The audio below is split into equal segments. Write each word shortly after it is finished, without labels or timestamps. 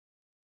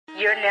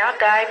You're now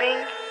diving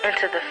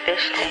into the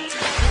fish tank.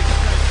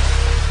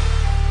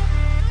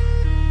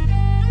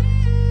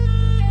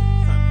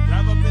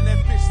 Dive up in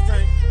that fish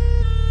tank.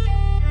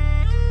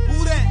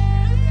 Who that?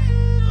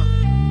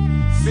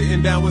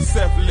 Sitting down with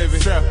Seth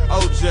Living,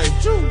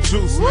 OJ,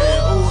 Juice Man,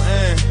 ooh,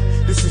 and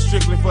this is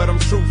strictly for them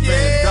true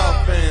fans,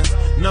 dog fans.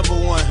 Number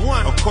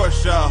one, of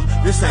course, y'all.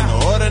 This ain't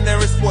no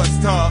ordinary sports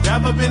talk.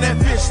 Dive up in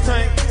that fish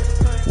tank.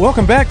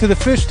 Welcome back to the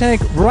Fish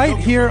Tank right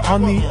here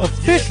on the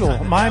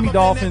official Miami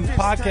Dolphins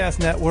podcast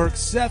network.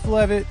 Seth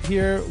Levitt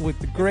here with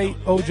the great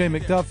OJ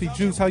McDuffie.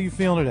 Juice, how you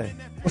feeling today?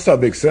 What's up,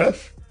 Big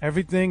Seth?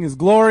 Everything is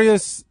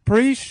glorious.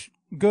 Preach,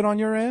 good on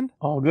your end?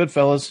 All good,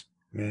 fellas.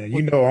 Man,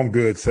 you know I'm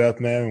good,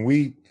 Seth, man.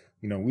 We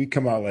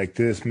come out like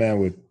this, man,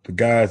 with the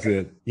guys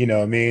that,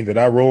 that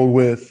I roll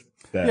with.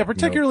 That,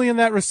 particularly in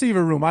that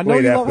receiver room. I know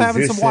you love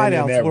having some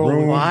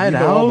wideouts.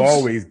 I'm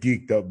always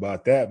geeked up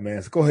about that,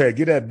 man. So go ahead,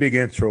 get that big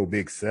intro,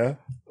 Big Seth.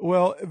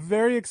 Well,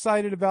 very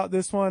excited about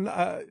this one.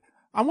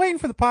 I'm waiting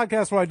for the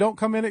podcast where I don't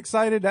come in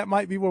excited. That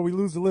might be where we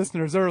lose the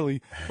listeners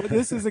early. But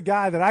this is a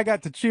guy that I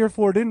got to cheer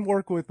for, didn't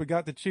work with, but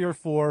got to cheer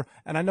for.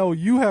 And I know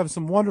you have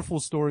some wonderful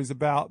stories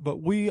about,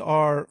 but we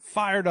are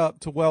fired up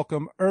to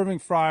welcome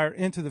Irving Fryar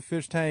into the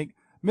Fish Tank.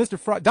 Dr.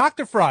 Fryar,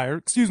 Dr.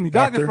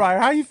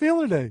 Fryar, how you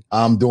feeling today?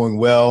 I'm doing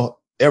well.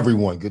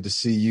 Everyone, good to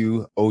see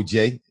you,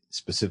 OJ,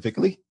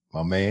 specifically,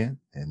 my man,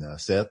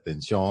 and Seth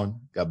and Sean.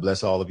 God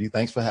bless all of you.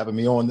 Thanks for having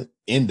me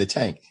in the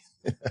tank.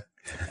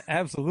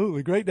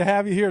 Absolutely. Great to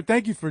have you here.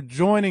 Thank you for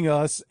joining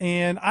us.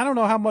 And I don't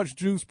know how much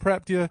Juice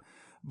prepped you,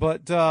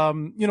 but,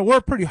 we're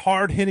a pretty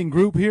hard-hitting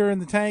group here in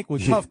the tank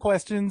with tough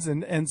questions.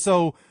 And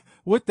so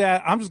with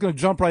that, I'm just going to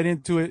jump right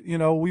into it.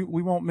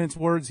 We won't mince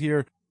words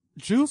here.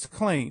 Juice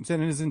claims that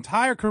in his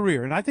entire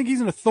career, and I think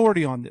he's an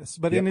authority on this,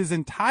 but in his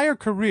entire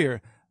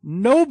career,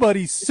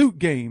 nobody's suit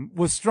game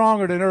was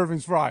stronger than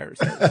Irving's Fryar's.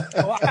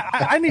 So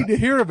I need to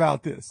hear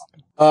about this.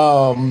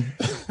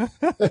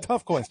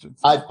 Tough questions.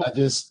 I think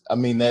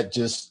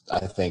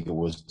it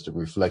was the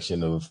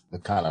reflection of the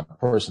kind of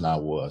person I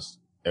was.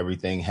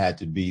 Everything had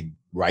to be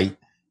right.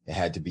 It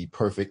had to be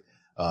perfect.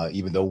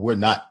 Even though we're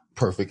not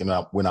perfect and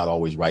we're not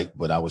always right,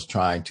 but I was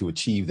trying to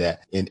achieve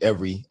that in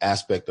every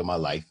aspect of my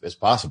life as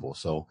possible.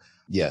 So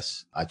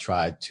yes, I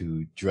tried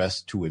to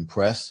dress to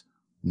impress,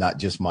 not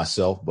just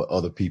myself, but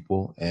other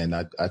people. And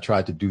I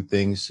tried to do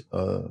things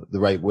the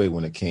right way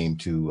when it came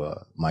to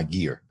my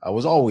gear. I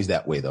was always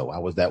that way, though. I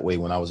was that way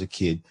when I was a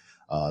kid,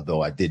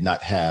 though I did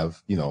not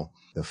have,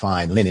 the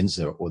fine linens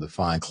or the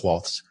fine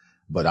cloths,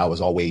 but I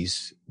was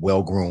always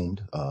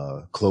well-groomed,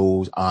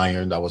 clothes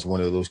ironed. I was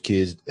one of those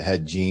kids that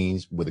had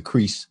jeans with a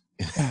crease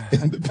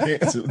in the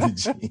pants of the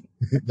jean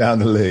down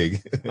the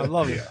leg. I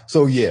love it.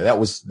 So yeah, that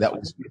was me.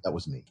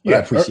 But I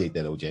appreciate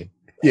that, OJ.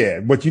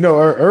 Yeah, but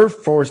Irv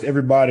forced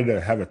everybody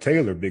to have a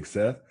tailor, Big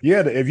Seth.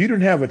 Yeah, if you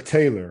didn't have a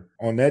tailor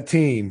on that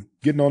team,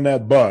 getting on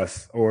that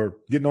bus or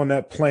getting on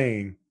that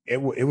plane,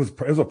 it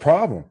was a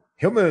problem.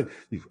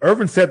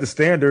 Irvin set the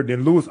standard,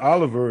 then Louis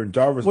Oliver and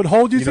Jarvis would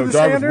hold you to the Jarvis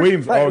standard.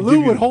 Williams like, all Lou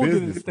give would you hold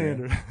business, you to the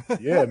standard.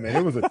 Yeah, man,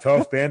 it was a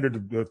tough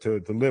standard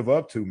to live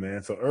up to,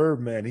 man. So Irv,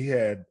 man, he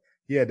had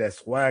that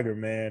swagger,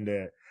 man,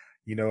 that,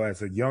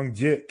 as a young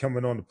jit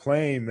coming on the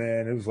plane,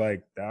 man, it was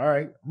like, all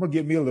right, I'm going to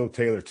get me a little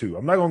tailor too.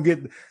 I'm not going to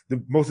get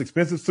the most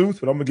expensive suits,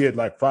 but I'm going to get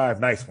like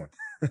 5 nice ones.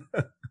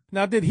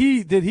 Now, did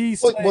he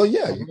say? Well,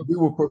 yeah,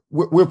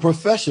 we're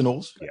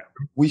professionals. Yeah.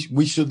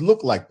 We should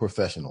look like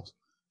professionals.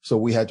 So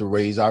we had to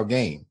raise our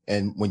game.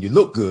 And when you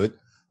look good,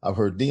 I've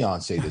heard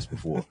Dion say this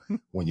before,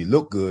 when you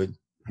look good,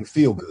 you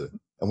feel good.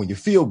 And when you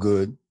feel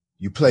good,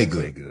 you play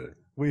good.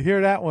 We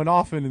hear that one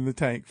often in the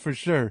tank, for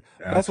sure.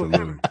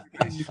 Absolutely.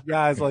 That's what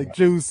guys like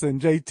Juice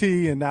and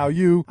JT and now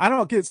you. I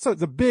don't get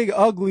the big,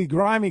 ugly,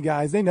 grimy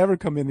guys. They never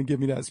come in and give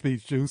me that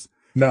speech, Juice.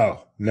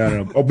 No.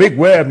 Oh, Big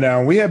Web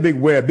now. We had Big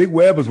Web. Big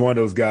Web was one of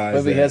those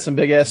guys. But he had some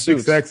big ass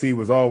suits. Big Sexy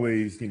was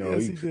always,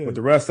 Yes, but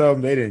the rest of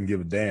them, they didn't give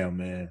a damn,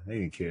 man. They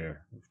didn't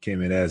care.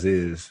 Came in as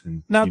is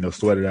and,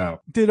 sweat it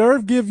out. Did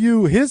Irv give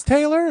you his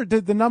tailor?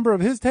 Did the number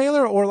of his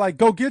tailor or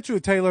go get you a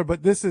tailor,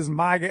 but this is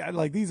my guy.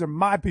 Like, these are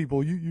my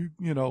people.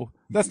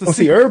 That's the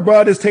see, Irv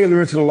brought his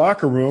tailor into the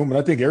locker room, and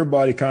I think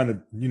everybody kind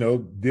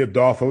of, dipped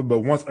off of it. But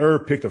once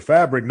Irv picked a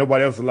fabric,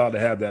 nobody else was allowed to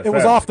have that. It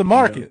was off the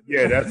market.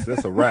 Yeah,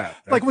 that's a wrap.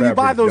 Like when you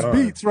buy those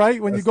beats,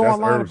 right? When you go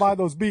online Irv's. and buy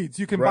those beats,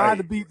 you can buy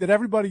the beat that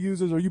everybody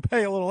uses, or you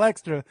pay a little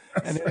extra,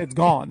 and it's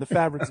gone. The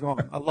fabric's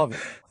gone. I love it.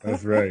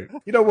 That's right.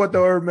 You know what,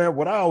 though, Irv, man?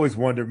 What I always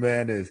wonder,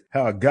 man, is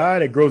how a guy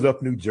that grows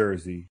up in New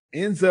Jersey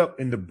ends up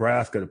in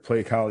Nebraska to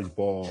play college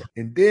ball,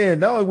 and then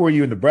not only were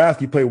you in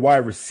Nebraska, you play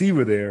wide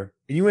receiver there.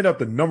 And you end up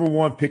the number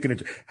one pick in the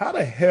draft. How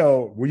the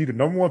hell were you the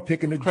number one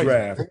pick in the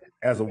draft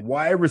as a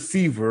wide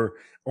receiver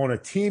on a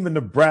team in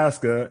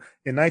Nebraska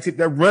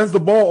that runs the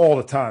ball all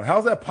the time?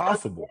 How's that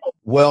possible?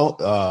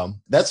 Well,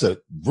 that's a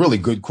really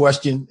good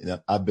question.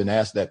 I've been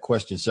asked that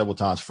question several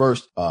times.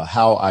 First,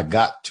 how I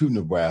got to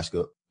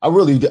Nebraska.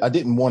 I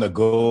didn't want to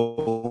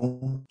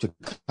go to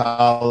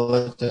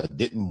college. I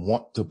didn't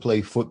want to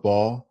play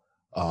football.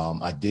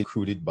 I did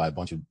recruited by a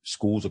bunch of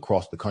schools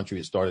across the country.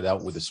 It started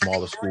out with the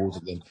smaller schools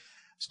and then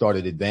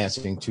started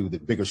advancing to the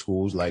bigger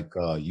schools like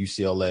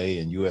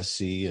UCLA and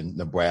USC and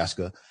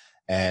Nebraska.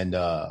 And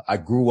I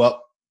grew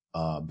up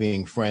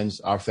being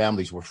friends. Our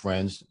families were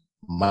friends.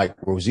 Mike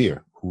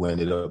Rozier, who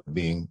ended up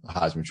being a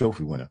Heisman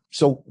Trophy winner.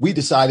 So we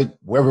decided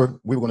wherever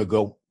we were going to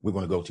go, we're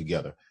going to go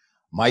together.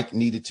 Mike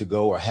needed to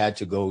go or had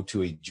to go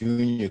to a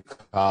junior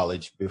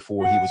college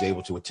before he was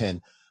able to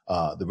attend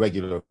the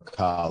regular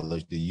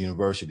college, the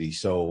university.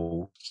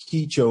 So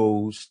he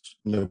chose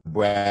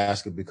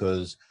Nebraska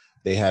because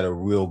they had a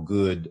real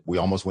good, we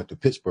almost went to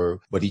Pittsburgh,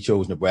 but he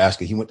chose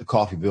Nebraska. He went to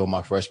Coffeyville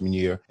my freshman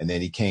year, and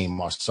then he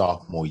came our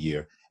sophomore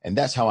year. And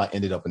that's how I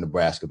ended up in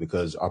Nebraska,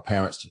 because our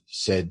parents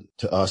said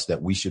to us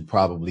that we should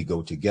probably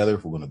go together.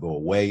 If we're going to go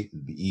away,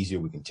 it'd be easier.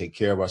 We can take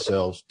care of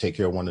ourselves, take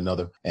care of one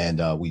another,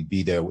 and we'd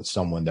be there with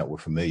someone that we're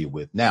familiar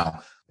with.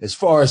 Now, as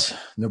far as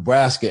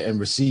Nebraska and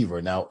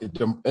receiver, now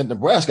in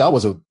Nebraska, I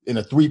was in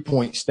a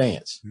 3-point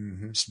stance,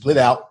 split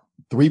out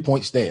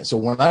 3-point stance. So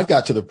when I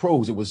got to the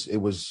pros,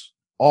 it was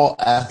all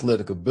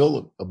athletic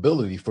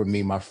ability for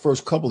me. My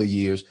first couple of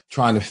years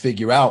trying to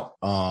figure out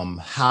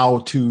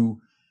how to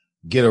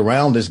get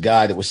around this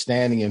guy that was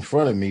standing in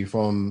front of me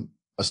from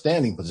a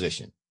standing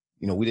position.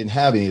 We didn't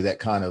have any of that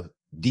kind of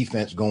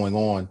defense going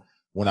on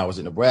when I was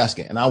at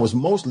Nebraska, and I was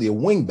mostly a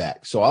wing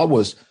back. So I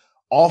was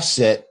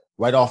offset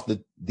right off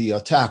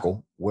the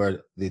tackle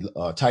where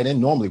the tight end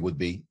normally would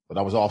be, but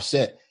I was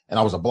offset, and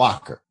I was a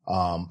blocker.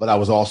 But I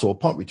was also a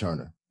punt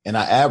returner, and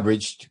I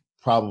averaged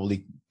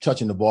probably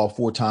touching the ball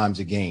 4 times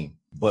a game.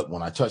 But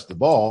when I touched the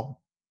ball,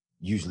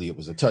 usually it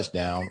was a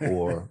touchdown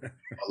or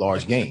a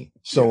large gain.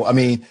 So,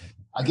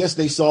 I guess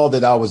they saw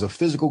that I was a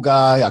physical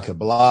guy. I could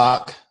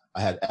block.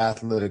 I had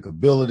athletic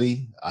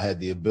ability. I had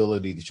the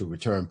ability to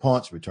return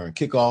punts, return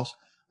kickoffs.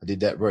 I did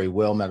that very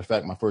well. Matter of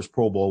fact, my first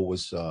Pro Bowl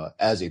was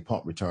as a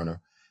punt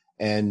returner.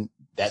 And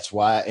that's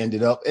why I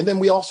ended up. And then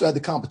we also had the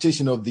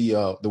competition of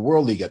the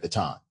World League at the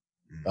time.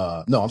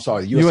 No, I'm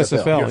sorry, the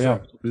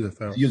USFL.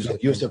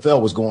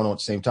 USFL was going on at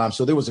the same time.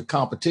 So there was a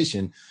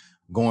competition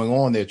going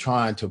on there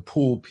trying to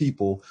pull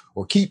people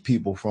or keep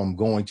people from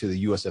going to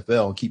the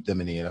USFL and keep them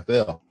in the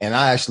NFL. And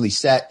I actually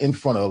sat in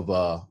front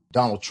of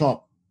Donald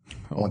Trump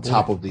on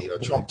top of the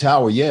Trump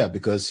Tower. Yeah,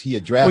 because he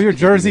had drafted. Well, you're a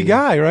Jersey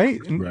guy, right?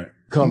 Right.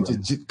 Come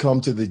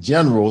to the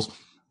Generals,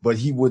 but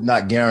he would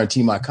not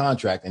guarantee my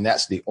contract. And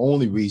that's the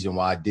only reason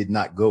why I did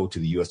not go to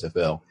the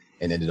USFL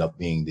and ended up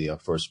being the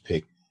first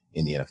pick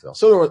in the NFL.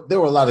 So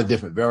there were a lot of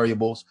different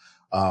variables.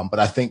 But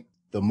I think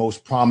the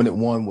most prominent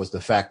one was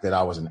the fact that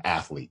I was an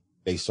athlete.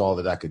 They saw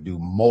that I could do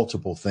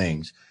multiple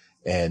things.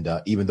 And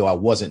even though I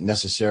wasn't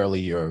necessarily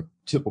your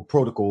typical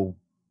protocol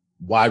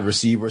wide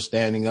receiver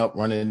standing up,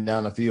 running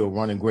down the field,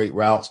 running great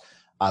routes,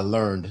 I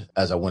learned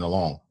as I went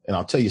along. And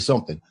I'll tell you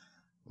something,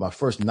 my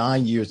first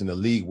 9 years in the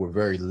league were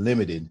very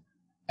limited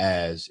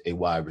as a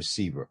wide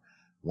receiver.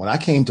 When I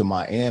came to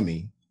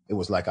Miami, it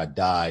was like I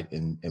died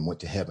and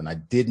went to heaven. I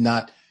did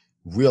not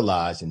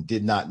realize and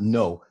did not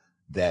know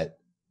that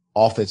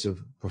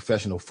offensive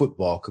professional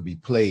football could be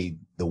played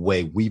the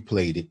way we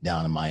played it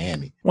down in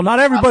Miami. Well,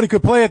 not everybody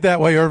could play it that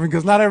way, Irving,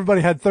 because not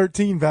everybody had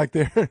 13 back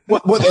there.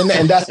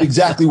 And that's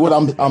exactly what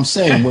I'm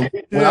saying.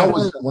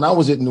 When I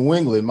was at New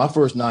England, my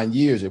first 9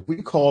 years, if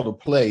we called a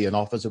play, an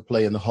offensive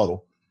play in the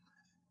huddle,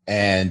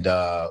 and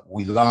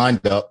we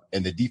lined up,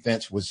 and the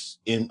defense was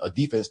in a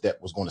defense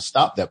that was going to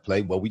stop that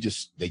play, well,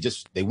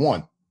 they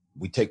won.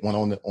 We take one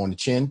on the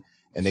chin,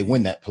 and they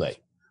win that play.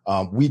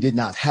 We did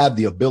not have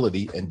the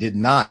ability and did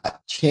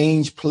not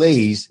change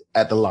plays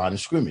at the line of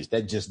scrimmage.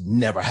 That just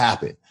never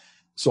happened.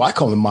 So I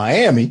come to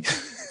Miami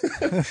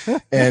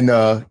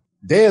and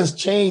Dan's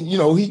changed.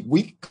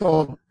 We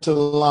come to the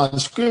line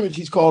of scrimmage.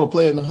 He's called a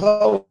play in the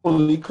huddle.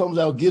 He comes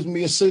out, gives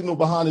me a signal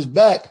behind his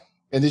back,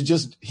 and it's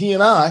just he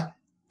and I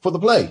for the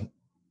play.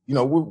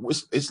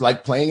 It's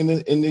like playing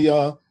in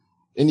the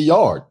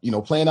yard,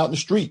 playing out in the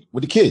street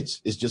with the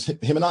kids. It's just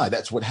him and I.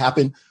 That's what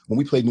happened when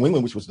we played New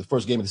England, which was the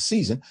first game of the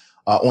season.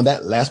 On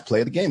that last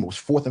play of the game, it was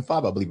 4th and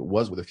 5, I believe it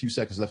was, with a few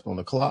seconds left on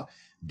the clock.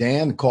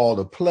 Dan called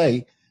a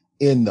play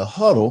in the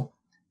huddle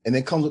and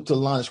then comes up to the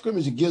line of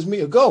scrimmage and gives me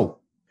a go.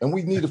 And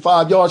we needed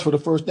 5 yards for the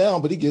first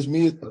down, but he gives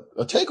me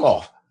a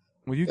takeoff.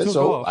 Well, you and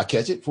so I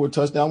catch it for a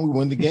touchdown. We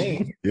win the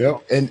game. Yeah.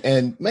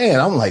 And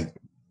man, I'm like,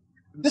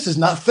 this is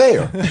not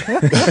fair.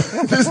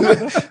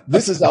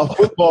 This is our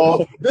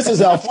football.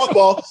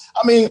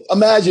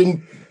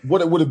 Imagine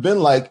what it would have been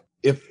like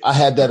if I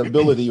had that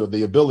ability or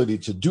the ability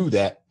to do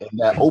that and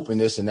that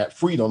openness and that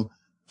freedom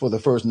for the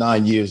first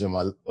 9 years of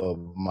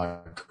my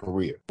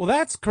career. Well,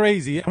 that's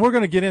crazy. And we're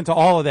going to get into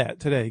all of that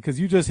today because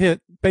you just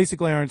hit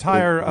basically our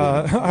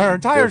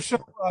entire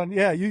show.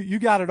 You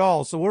got it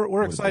all. So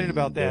we're excited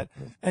about that.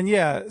 And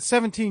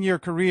 17-year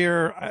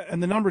career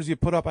and the numbers you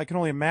put up, I can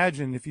only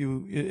imagine if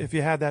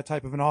you had that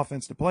type of an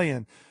offense to play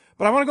in.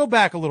 But I want to go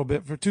back a little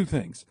bit for 2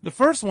 things. The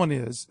first one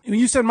is,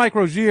 you said Mike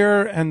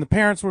Rozier and the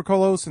parents were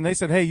close and they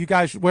said, hey, you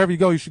guys, wherever you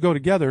go, you should go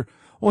together.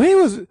 Well, he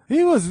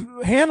was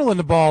handling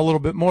the ball a little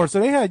bit more. So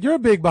they had your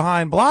big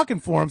behind blocking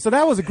for him. So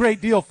that was a great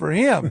deal for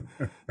him.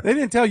 They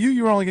didn't tell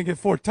you were only going to get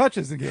 4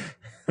 touches again.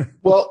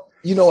 Well,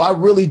 I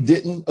really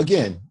didn't.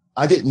 Again,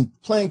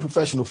 playing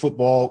professional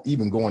football,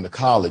 even going to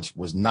college,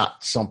 was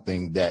not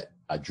something that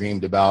I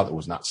dreamed about. It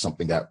was not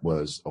something that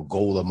was a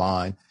goal of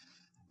mine.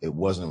 It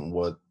wasn't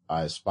what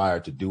I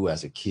aspired to do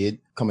as a kid.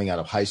 Coming out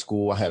of high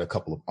school, I had a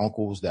couple of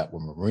uncles that were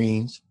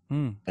Marines,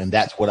 and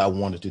that's what I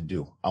wanted to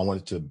do. I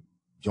wanted to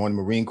join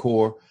the Marine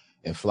Corps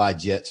and fly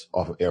jets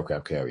off of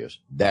aircraft carriers.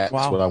 That's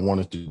what I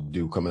wanted to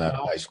do coming out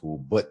of high school.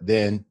 But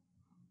then,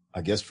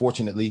 I guess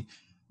fortunately,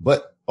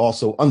 but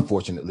also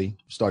unfortunately,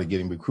 started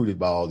getting recruited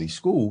by all these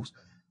schools,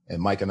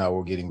 and Mike and I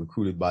were getting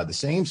recruited by the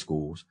same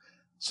schools.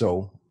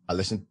 So I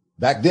listened.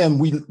 Back then,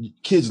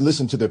 kids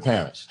listened to their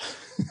parents.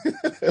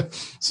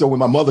 So when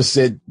my mother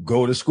said,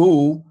 go to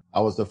school, I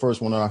was the first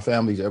one in our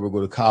family to ever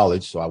go to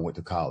college. So I went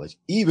to college.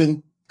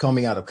 Even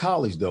coming out of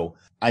college, though,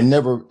 I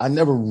never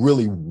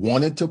really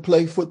wanted to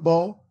play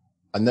football.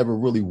 I never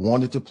really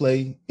wanted to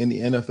play in the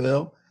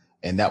NFL.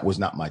 And that was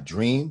not my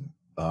dream.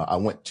 I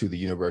went to the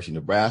University of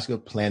Nebraska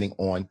planning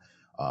on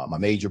my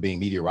major being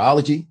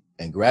meteorology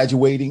and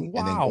graduating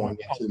and then going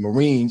into the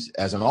Marines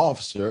as an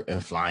officer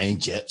and flying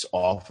jets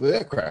off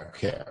aircraft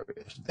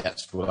carriers.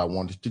 That's what I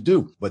wanted to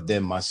do. But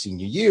then my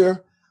senior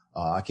year,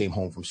 I came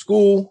home from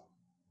school.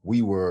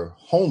 We were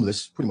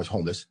homeless, pretty much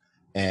homeless.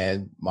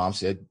 And mom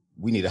said,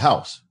 we need a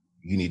house.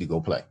 You need to go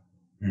play.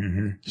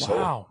 Mm-hmm.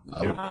 So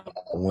I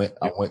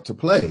went to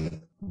play,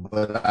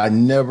 but I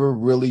never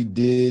really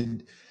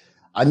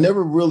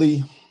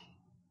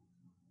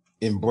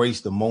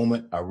embraced the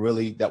moment.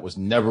 That was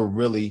never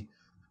really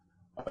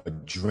a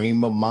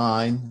dream of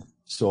mine.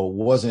 So it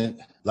wasn't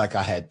like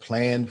I had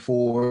planned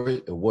for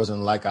it. It wasn't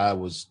like I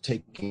was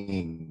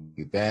taking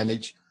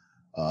advantage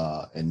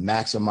and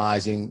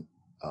maximizing.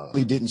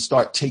 We didn't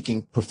start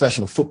taking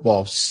professional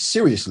football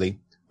seriously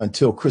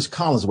until Chris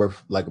Collinsworth,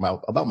 like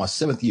about my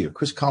 7th year.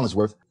 Chris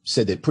Collinsworth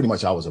said that pretty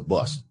much I was a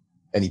bust,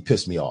 and he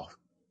pissed me off.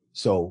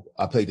 So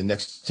I played the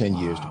next 10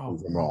 years to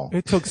prove him wrong.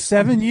 It took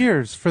 7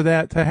 years for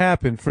that to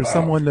happen, for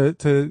someone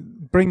to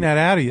bring that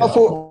out of you.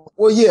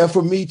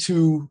 For me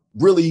to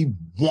really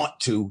want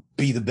to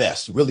be the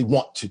best, really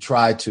want to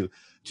try to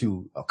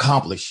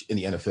accomplish in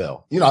the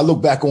NFL. I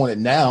look back on it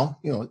now,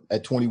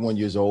 at 21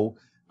 years old,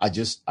 I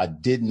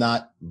did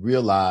not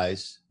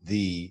realize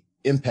the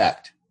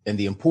impact and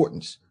the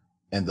importance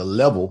and the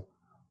level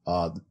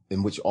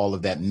in which all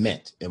of that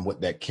meant and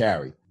what that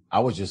carried. I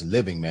was just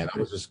living, man. I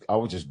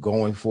was just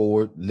going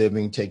forward,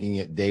 living, taking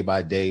it day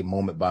by day,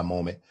 moment by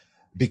moment,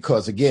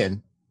 because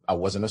again, I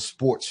wasn't a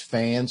sports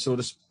fan, so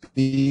to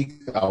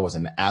speak. I was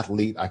an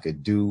athlete. I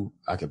could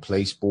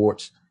play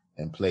sports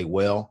and play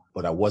well,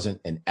 but I wasn't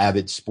an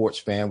avid sports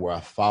fan where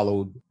I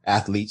followed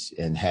athletes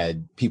and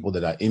had people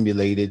that I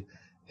emulated,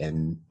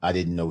 and I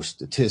didn't know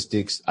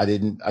statistics.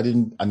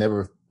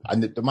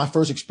 My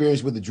first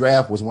experience with the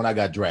draft was when I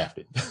got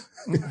drafted.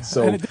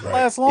 So and it didn't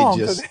last long.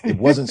 It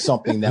wasn't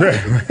something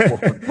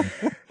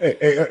that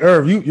Hey,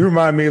 Irv, you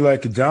remind me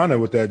like Kajana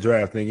with that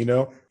draft thing,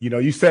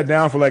 you sat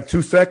down for like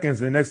 2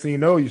 seconds and the next thing you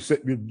know,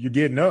 you're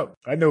getting up.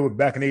 I know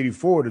back in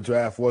 '84, the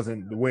draft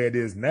wasn't the way it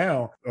is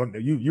now.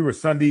 You were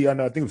Sunday. I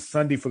think it was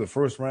Sunday for the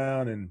first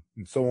round and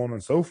so on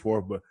and so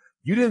forth, but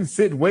you didn't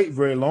sit and wait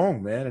very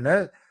long, man. And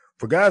that,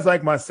 for guys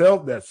like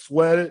myself that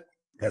sweated,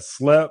 that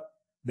slept,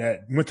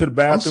 that went to the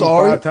bathroom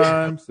 5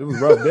 times, it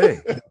was a rough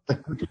day.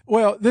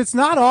 Well, it's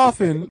not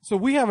often. So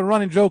we have a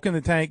running joke in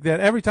the tank that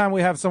every time we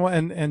have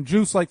someone, and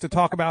Juice likes to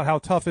talk about how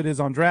tough it is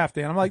on draft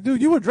day. And I'm like,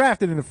 dude, you were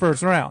drafted in the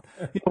first round.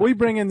 We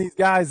bring in these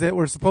guys that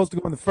were supposed to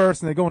go in the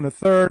first and they go in the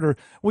third, or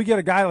we get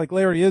a guy like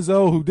Larry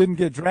Izzo who didn't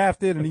get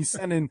drafted and he's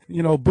sending,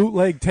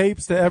 bootleg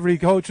tapes to every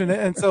coach.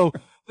 And so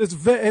it's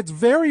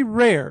very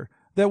rare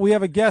that we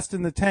have a guest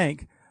in the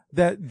tank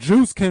that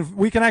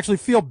we can actually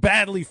feel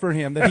badly for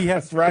him that he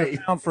has to sit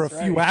down for a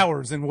few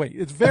hours and wait.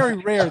 It's very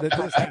rare that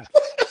this happens.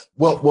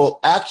 Well,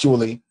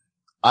 actually,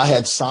 I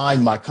had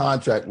signed my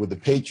contract with the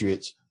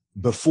Patriots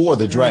before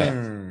the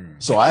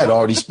draft. So I had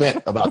already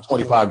spent about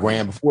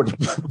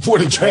 $25,000 before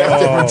the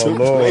draft ever took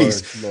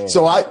place. Lord.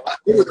 So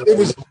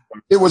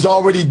it was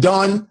already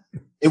done.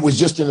 It was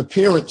just an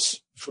appearance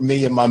for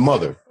me and my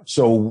mother.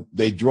 So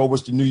they drove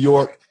us to New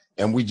York.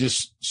 And we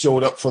just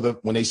showed up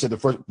when they said the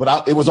first,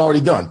 but it was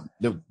already done.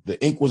 The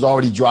ink was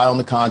already dry on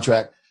the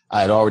contract.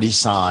 I had already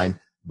signed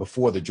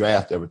before the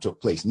draft ever took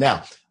place.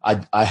 Now,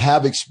 I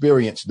have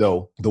experienced,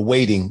 though, the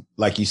waiting,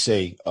 like you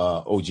say,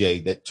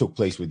 OJ, that took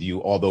place with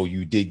you, although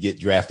you did get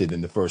drafted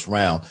in the first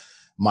round.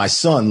 My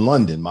son,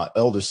 London, my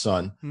eldest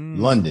son,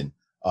 London,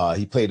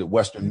 he played at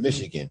Western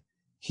Michigan.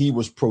 He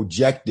was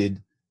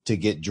projected to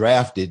get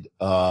drafted.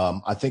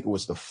 I think it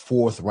was the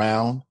 4th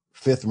round,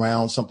 5th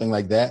round, something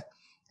like that.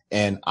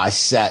 And I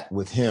sat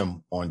with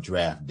him on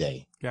draft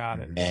day.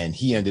 Got it. And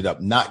he ended up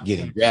not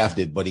getting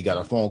drafted, but he got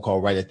a phone call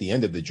right at the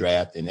end of the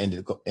draft and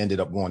ended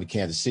up going to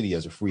Kansas City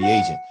as a free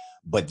agent.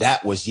 But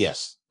that was,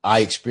 yes, I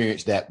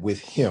experienced that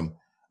with him,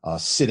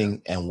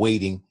 sitting and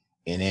waiting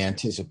in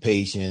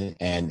anticipation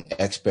and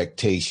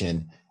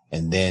expectation,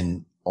 and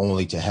then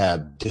only to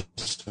have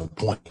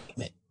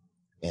disappointment.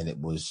 And it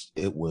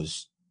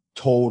was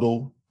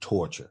total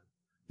torture.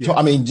 So,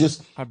 I mean,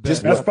 just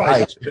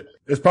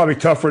it's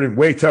probably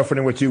way tougher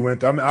than what you went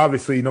through. I mean,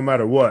 obviously, no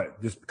matter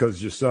what, just because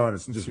it's your son,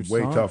 it's just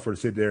way tougher to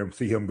sit there and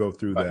see him go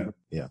through that.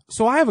 Yeah.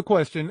 So I have a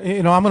question.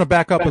 I'm going to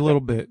back up a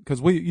little bit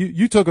because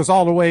you took us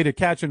all the way to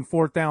catching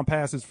fourth down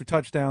passes for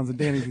touchdowns and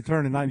Danny's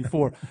return in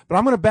 '94. But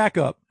I'm going to back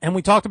up, and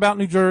we talked about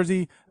New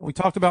Jersey, and we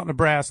talked about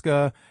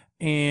Nebraska,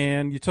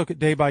 and you took it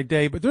day by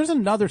day. But there's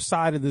another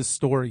side of this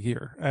story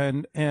here,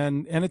 and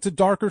it's a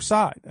darker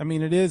side. I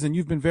mean, it is, and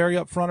you've been very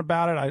upfront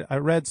about it. I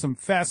read some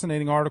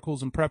fascinating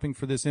articles in prepping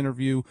for this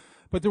interview.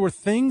 But there were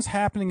things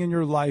happening in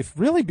your life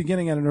really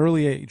beginning at an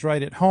early age,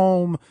 right? At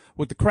home,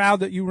 with the crowd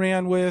that you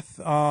ran with,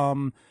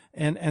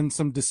 and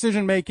some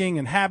decision making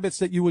and habits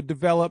that you would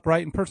develop,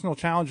 right? And personal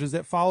challenges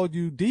that followed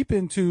you deep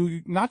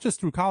into not just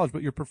through college,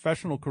 but your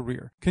professional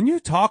career. Can you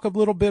talk a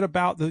little bit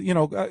about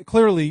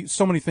clearly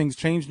so many things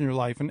changed in your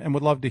life, and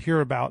would love to hear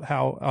about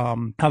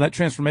how that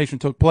transformation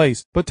took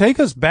place. But take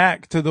us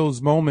back to those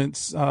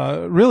moments,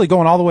 really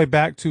going all the way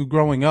back to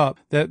growing up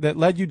that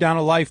led you down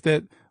a life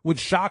that would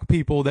shock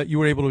people that you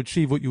were able to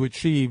achieve what you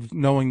achieved,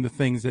 knowing the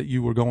things that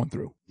you were going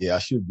through. Yeah, I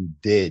should be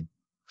dead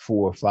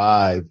 4 or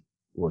 5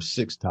 or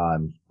 6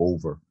 times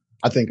over.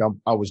 I think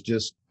I was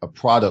just a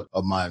product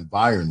of my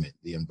environment,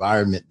 the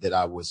environment that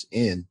I was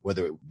in,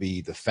 whether it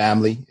be the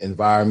family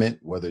environment,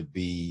 whether it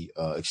be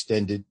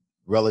extended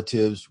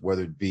relatives,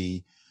 whether it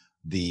be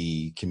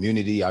the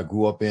community I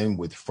grew up in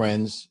with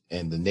friends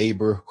and the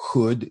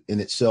neighborhood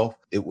in itself.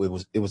 It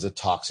was a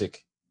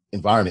toxic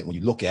environment when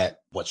you look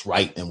at what's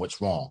right and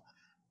what's wrong.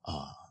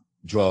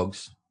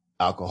 Drugs,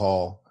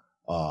 alcohol,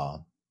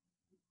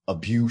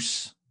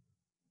 abuse.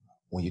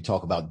 When you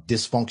talk about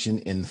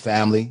dysfunction in the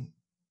family,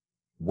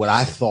 what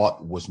I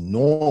thought was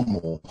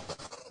normal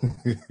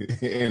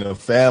in a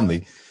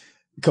family,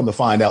 you come to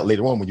find out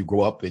later on when you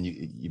grow up and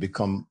you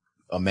become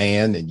a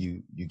man and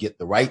you get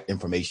the right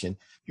information,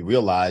 you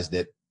realize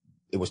that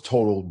it was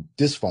total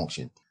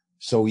dysfunction.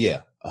 So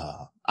yeah,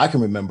 I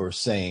can remember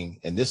saying,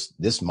 and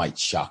this might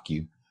shock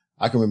you,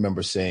 I can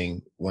remember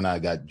saying when I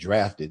got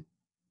drafted,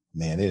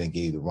 man, they done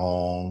gave the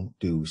wrong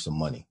dude some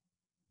money.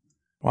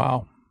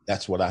 Wow.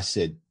 That's what I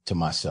said to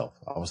myself.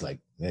 I was like,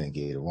 they done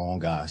gave the wrong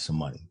guy some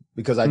money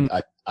because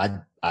I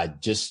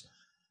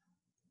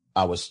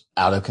was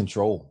out of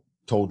control,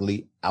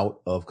 totally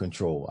out of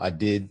control. I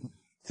did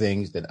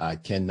things that I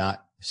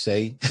cannot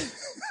say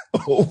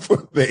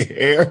over the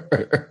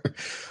air,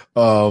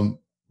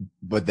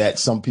 but that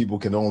some people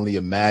can only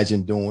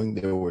imagine doing.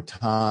 There were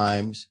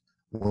times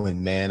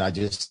when, man, I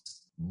just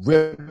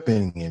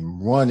ripping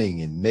and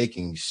running and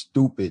making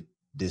stupid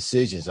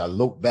decisions. I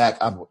look back,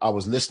 I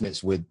was listening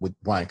with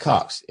Brian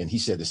Cox, and he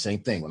said the same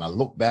thing. When I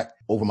look back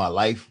over my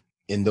life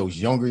in those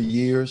younger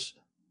years,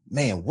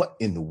 man, what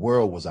in the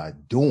world was I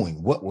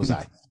doing? What was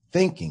I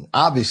thinking?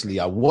 Obviously,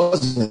 I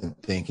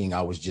wasn't thinking,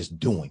 I was just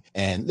doing.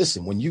 And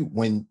listen,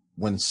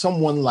 when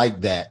someone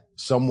like that,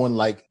 someone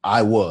like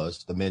I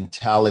was, the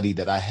mentality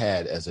that I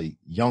had as a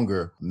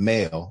younger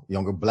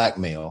black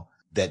male,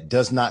 that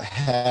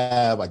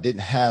I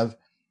didn't have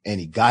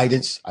any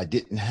guidance. I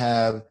didn't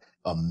have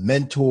a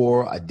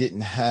mentor. I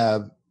didn't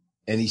have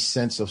any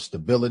sense of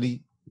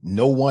stability.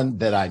 No one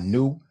that I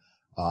knew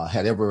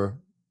had ever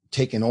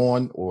taken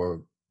on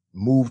or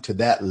moved to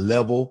that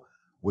level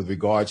with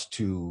regards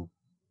to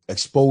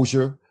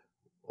exposure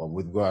or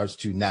with regards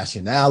to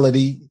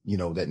nationality,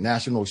 that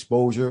national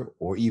exposure,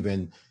 or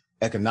even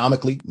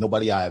economically.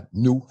 Nobody I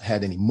knew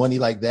had any money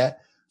like that.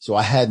 So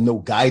I had no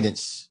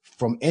guidance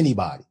from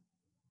anybody.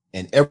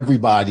 And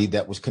everybody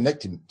that was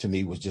connected to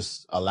me was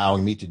just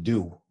allowing me to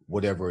do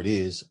whatever it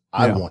is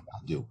I want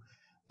to do.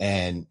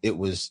 And it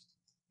was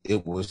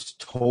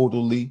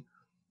totally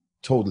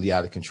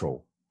out of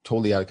control,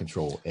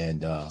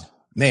 And,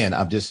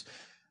 man,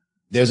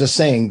 there's a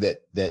saying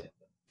that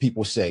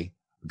people say,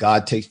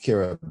 God takes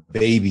care of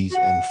babies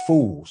and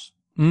fools.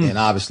 And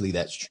obviously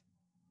that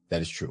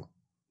is true.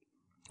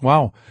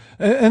 Wow.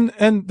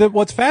 And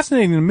what's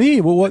fascinating to me,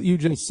 what you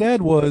just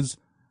said was,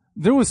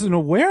 there was an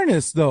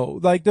awareness though.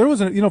 Like there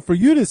was for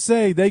you to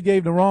say they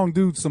gave the wrong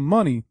dude some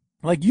money,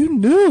 like you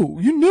knew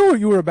what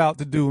you were about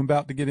to do and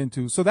about to get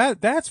into. So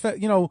that's,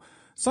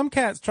 some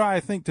cats try, I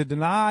think, to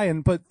deny,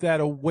 but that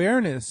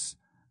awareness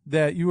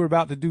that you were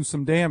about to do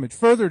some damage,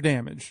 further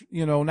damage,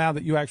 now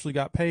that you actually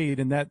got paid,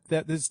 and that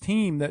this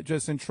team that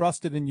just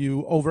entrusted in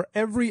you over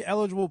every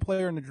eligible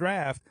player in the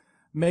draft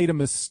made a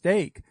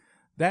mistake.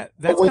 That's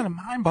kind of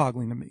mind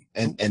boggling to me.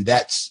 And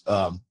that's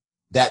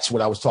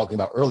what I was talking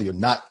about earlier,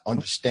 not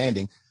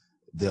understanding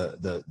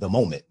the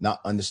moment,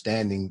 not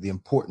understanding the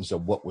importance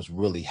of what was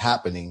really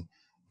happening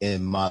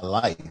in my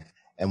life.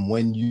 And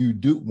when you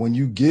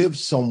give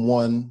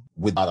someone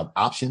with a lot of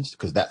options,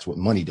 because that's what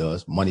money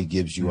does, money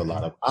gives you a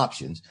lot of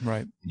options.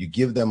 Right. You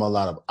give them a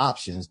lot of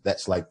options.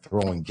 That's like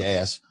throwing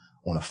gas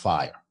on a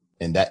fire.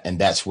 And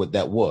that's what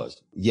that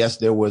was. Yes,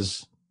 there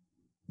was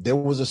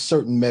a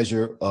certain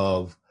measure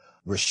of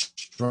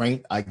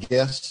restraint, I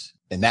guess.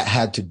 And that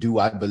had to do,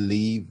 I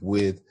believe,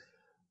 with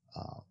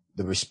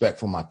the respect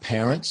for my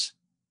parents.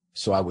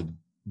 So I would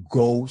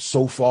go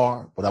so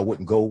far, but I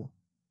wouldn't go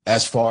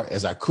as far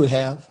as I could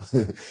have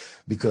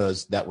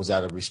because that was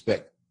out of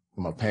respect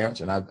for my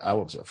parents. And I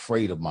was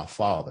afraid of my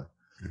father.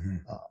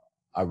 Mm-hmm.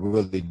 I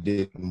really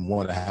didn't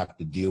want to have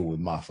to deal with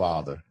my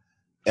father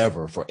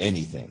ever for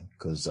anything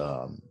because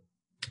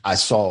I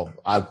saw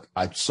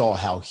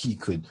how he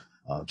could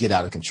get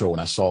out of control,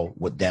 and I saw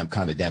what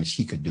kind of damage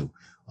he could do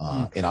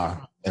in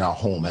our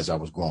home as I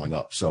was growing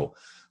up. So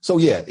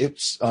yeah,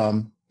 it's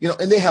and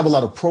they have a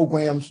lot of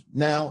programs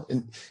now.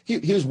 And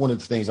here's one of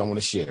the things I want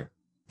to share.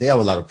 They have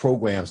a lot of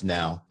programs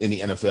now in the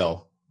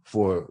NFL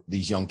for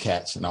these young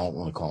cats, and I don't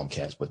want to call them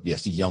cats, but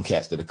yes, these young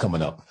cats that are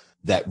coming up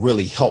that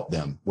really help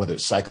them, whether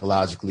it's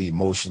psychologically,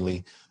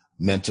 emotionally,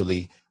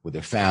 mentally, with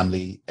their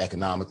family,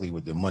 economically,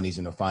 with their monies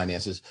and their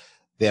finances.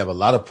 They have a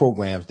lot of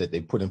programs that they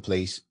put in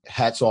place.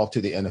 Hats off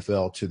to the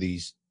NFL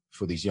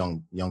for these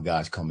young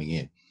guys coming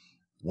in.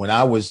 When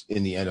I was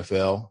in the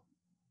NFL,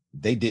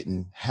 they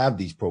didn't have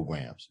these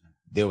programs.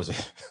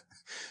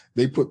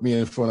 They put me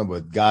in front of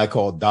a guy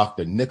called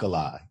Dr.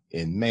 Nikolai,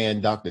 and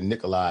man, Dr.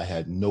 Nikolai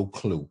had no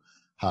clue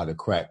how to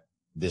crack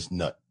this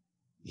nut.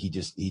 He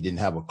didn't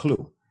have a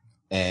clue.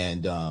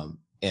 And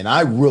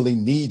I really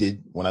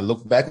needed, when I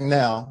look back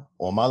now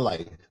on my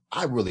life,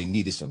 I really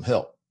needed some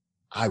help.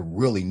 I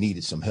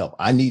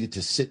needed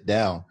to sit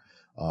down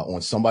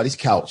on somebody's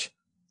couch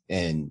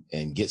and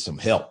get some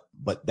help,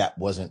 but that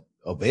wasn't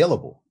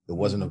available. It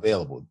wasn't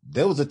available.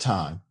 There was a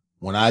time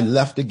when I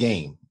left the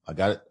game. I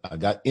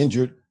got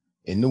injured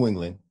in New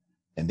England,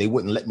 and they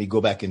wouldn't let me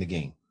go back in the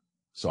game.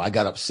 So I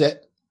got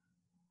upset.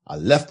 I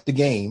left the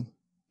game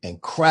and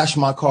crashed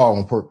my car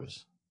on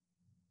purpose.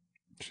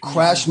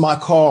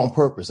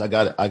 I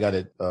got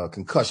a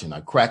concussion.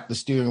 I cracked the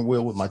steering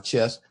wheel with my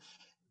chest,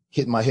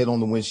 hit my head on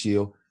the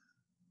windshield,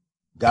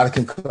 got a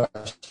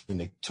concussion.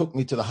 They took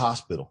me to the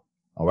hospital.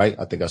 All right.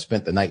 I think I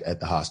spent the night at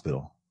the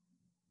hospital.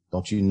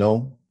 Don't you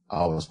know?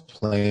 I was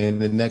playing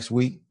the next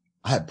week.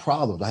 I had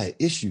problems. I had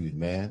issues,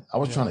 man. I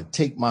was trying to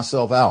take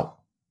myself out.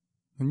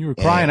 And you were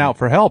crying out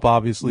for help,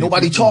 obviously.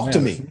 Nobody talked to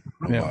me.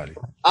 Nobody.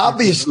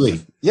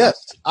 Obviously.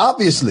 Yes,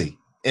 obviously.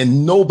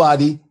 And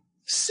nobody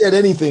said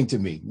anything to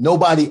me.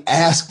 Nobody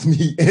asked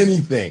me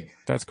anything.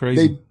 That's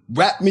crazy. They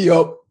wrapped me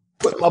up,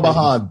 put my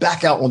behind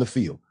back out on the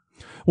field.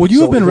 Would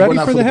you have been ready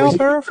for the help,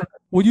 Irv?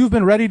 Would you have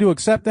been ready to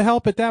accept the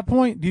help at that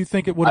point? Do you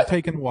think it would have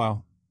taken a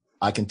while?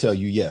 I can tell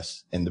you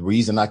yes. And the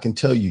reason I can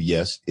tell you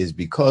yes is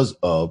because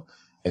of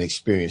an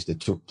experience that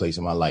took place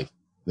in my life.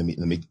 Let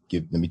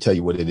me tell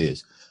you what it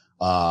is.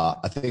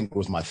 I think it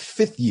was my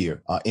 5th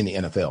year in the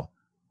NFL.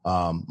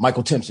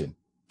 Michael Timpson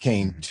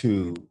came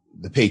to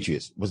the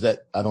Patriots. Was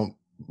that, I don't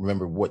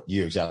remember what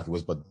year exactly it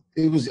was, but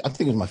I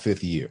think it was my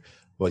 5th year.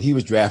 But he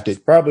was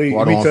drafted. Probably,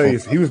 let me tell you,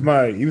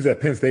 he was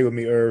at Penn State with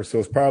me, Irv. So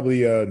it's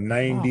probably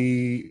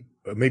 90,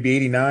 maybe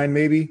 89,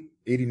 maybe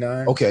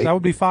 89. Okay. That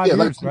would be 5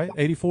 years, right?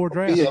 84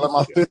 draft. Yeah, like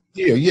my 5th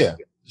year. Yeah.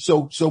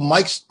 So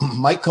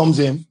Mike comes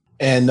in,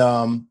 and,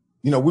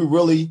 we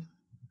really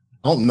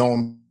don't know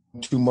him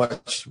too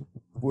much.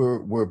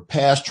 We're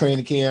past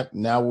training camp.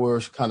 Now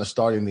we're kind of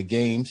starting the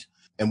games,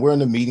 and we're in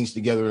the meetings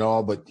together and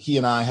all, but he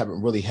and I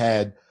haven't really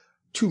had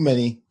too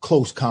many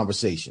close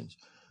conversations.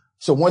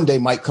 So one day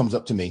Mike comes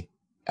up to me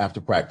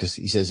after practice.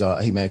 He says,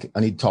 hey man, I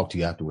need to talk to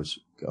you afterwards.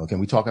 Can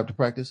we talk after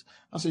practice?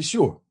 I said,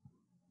 sure.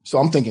 So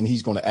I'm thinking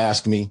he's going to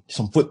ask me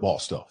some football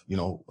stuff,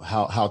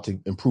 how to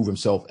improve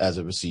himself as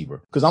a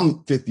receiver. Cause I'm a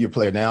 5th year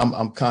player now.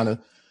 I'm kind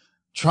of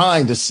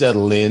trying to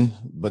settle in,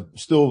 but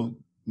still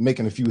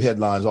making a few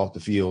headlines off the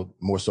field,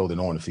 more so than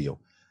on the field.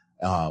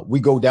 We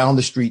go down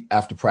the street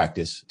after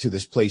practice to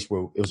this place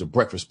where it was a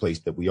breakfast place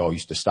that we all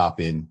used to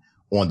stop in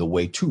on the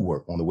way to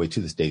work, on the way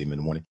to the stadium in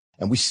the morning.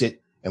 And we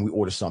sit and we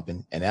order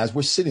something. And as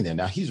we're sitting there,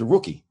 now he's a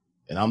rookie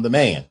and I'm the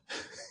man.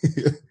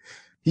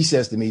 He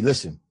says to me,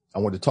 listen, I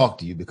want to talk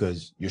to you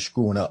because you're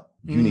screwing up.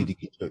 You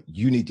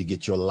need to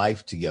get your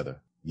life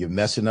together. You're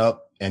messing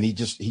up. And he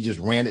just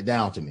ran it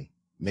down to me,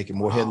 making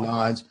more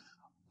headlines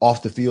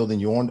off the field than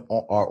you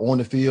are on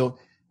the field.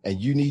 And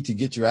you need to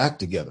get your act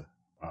together.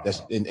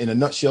 That's in a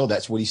nutshell.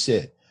 That's what he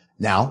said.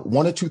 Now,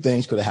 one or two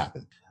things could have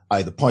happened. I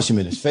either punch him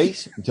in his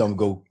face and tell him to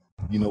go,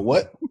 you know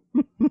what?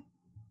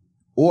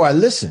 Or I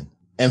listen.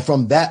 And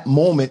from that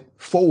moment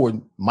forward,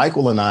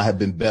 Michael and I have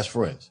been best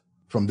friends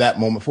from that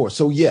moment forward.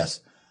 So yes,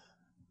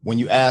 when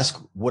you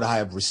ask what I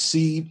have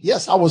received,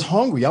 yes, I was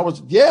hungry. I was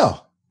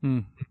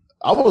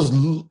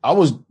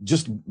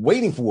just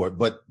waiting for it.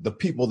 But the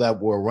people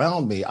that were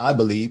around me, I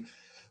believe,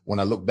 when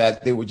I look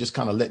back, they were just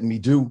kind of letting me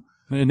do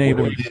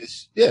enabling it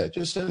is. Yeah,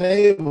 just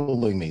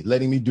enabling me,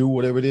 letting me do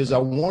whatever it is I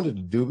wanted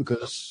to do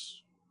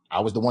because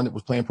I was the one that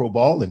was playing pro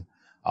ball and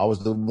I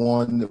was the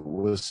one that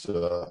was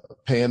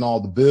paying all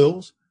the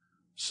bills.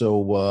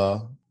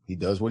 So he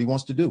does what he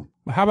wants to do.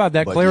 How about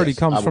that clarity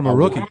comes from a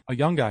rookie, a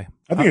young guy?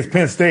 I think it's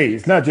Penn State.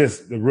 It's not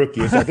just the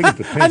rookie. I think it's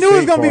the Penn State. I knew it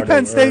was going to be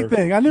Penn State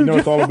thing. I knew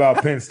it's all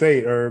about Penn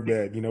State, Irv,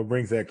 that,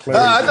 brings that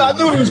clarity. I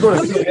knew he was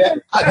going to say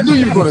that. I knew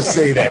you were going to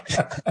say that.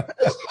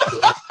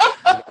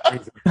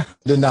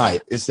 Deny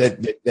it. It's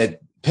that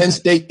Penn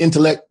State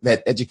intellect,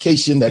 that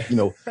education, that,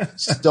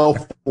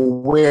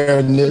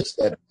 self-awareness,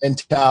 that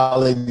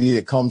mentality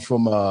that comes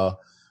from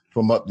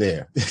from up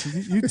there.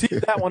 You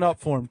teed that one up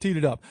for him. Teed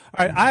it up.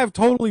 All right. I have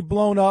totally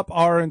blown up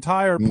our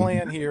entire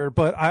plan here,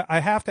 but I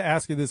have to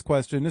ask you this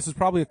question. This is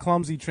probably a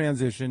clumsy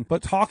transition,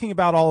 but talking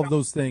about all of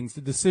those things,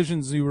 the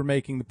decisions you were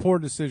making, the poor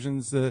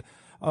decisions,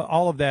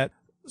 all of that.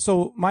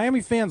 So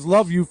Miami fans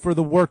love you for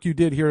the work you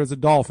did here as a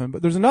Dolphin,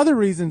 but there's another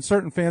reason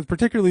certain fans,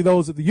 particularly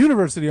those at the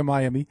University of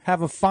Miami,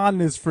 have a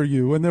fondness for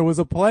you. And there was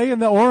a play in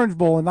the Orange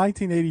Bowl in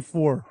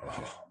 1984.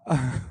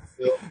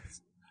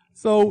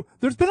 So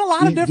there's been a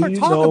lot of different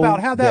talk about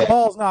how that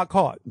ball's not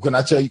caught. Can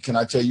I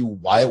tell you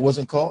why it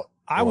wasn't caught?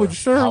 I would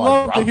sure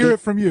love to hear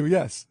it from you.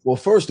 Yes. Well,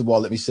 first of all,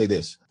 let me say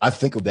this. I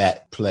think of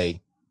that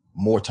play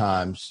more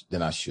times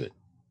than I should.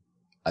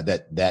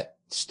 That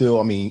still,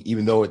 I mean,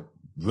 even though it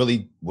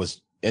really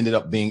ended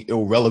up being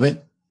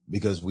irrelevant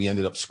because we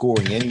ended up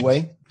scoring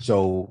anyway.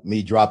 So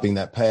me dropping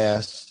that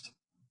pass,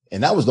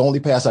 and that was the only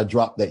pass I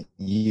dropped that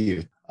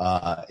year.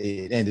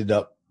 It ended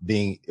up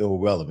being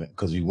irrelevant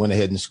because we went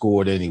ahead and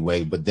scored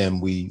anyway, but then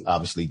we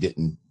obviously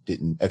didn't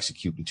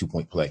execute the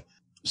 2-point play.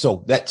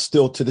 So that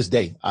still to this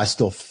day, I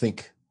still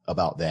think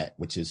about that,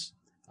 which is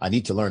I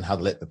need to learn how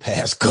to let the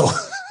pass go.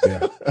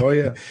 Yeah. Oh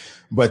yeah.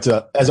 But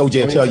as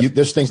OJ will tell you,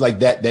 there's things like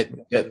that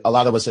a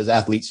lot of us as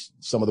athletes,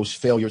 some of those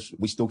failures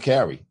we still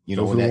carry, you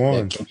know,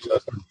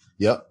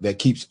 that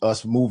keeps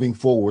us moving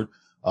forward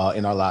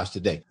in our lives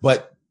today.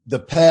 But the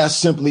pass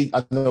simply,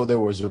 I know there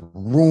was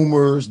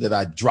rumors that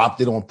I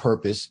dropped it on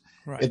purpose.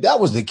 Right. If that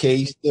was the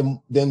case,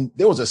 then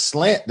there was a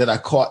slant that I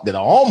caught that I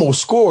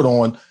almost scored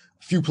on a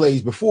few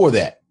plays before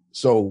that.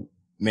 So,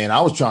 man,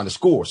 I was trying to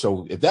score.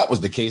 So if that was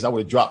the case, I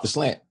would have dropped the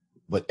slant.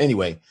 But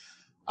anyway,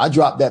 I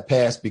dropped that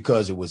pass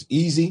because it was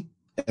easy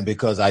and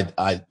because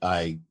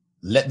I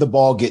let the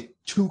ball get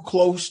too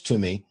close to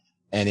me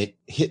and it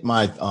hit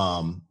my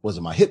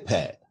my hip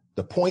pad.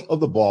 The point of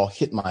the ball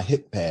hit my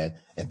hip pad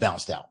and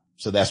bounced out.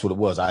 So that's what it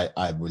was.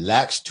 I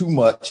relaxed too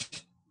much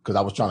because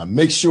I was trying to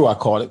make sure I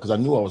caught it because I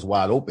knew I was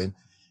wide open,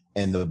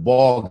 and the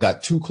ball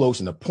got too close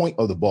and the point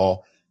of the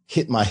ball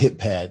hit my hip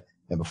pad,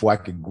 and before I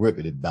could grip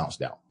it, it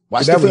bounced out.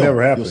 That would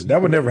never happen.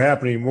 That would never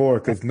happen anymore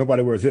because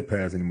nobody wears hip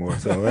pads anymore.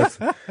 So that's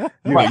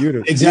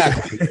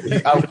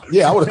exactly.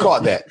 I would have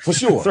caught that for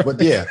sure. But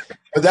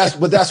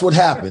that's what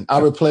happened. I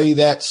replay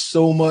that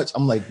so much.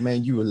 I'm like,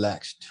 man, you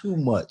relaxed too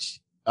much.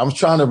 I was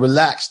trying to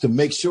relax to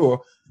make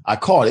sure I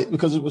caught it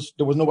because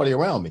there was nobody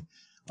around me.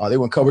 They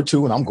were in cover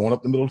 2 and I'm going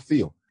up the middle of the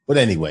field. But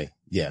anyway,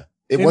 yeah,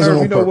 it wasn't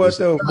on purpose.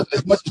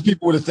 As much as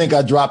people would think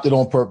I dropped it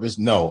on purpose,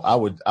 no,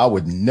 I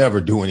would never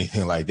do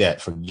anything like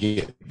that.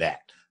 Forget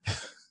that.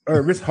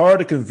 It's hard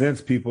to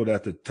convince people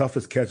that the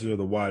toughest catches are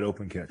the wide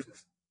open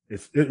catches.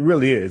 It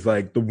really is.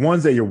 Like the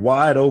ones that you're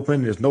wide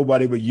open, there's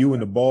nobody but you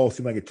and the ball.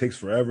 Seems like it takes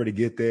forever to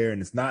get there,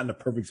 and it's not in the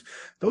perfect.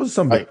 Those are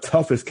some of the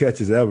toughest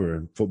catches ever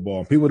in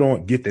football. People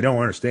they don't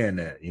understand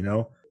that, you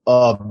know.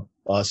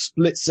 A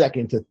split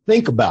second to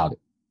think about it,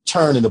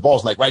 turn, and the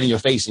ball's like right in your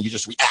face, and you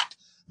just react.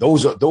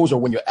 Those are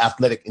when your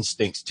athletic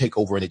instincts take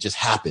over, and it just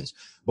happens.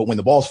 But when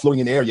the ball's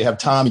floating in the air, you have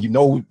time, and you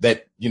know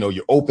that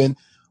you're open.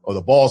 Or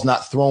the ball's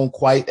not thrown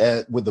quite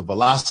with the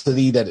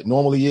velocity that it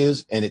normally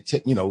is, and it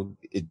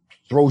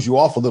throws you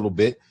off a little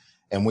bit.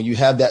 And when you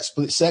have that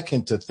split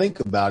second to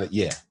think about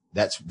it,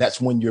 that's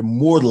when you're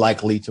more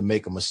likely to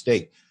make a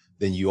mistake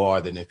than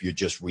if you're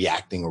just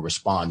reacting or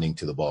responding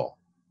to the ball.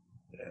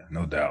 Yeah,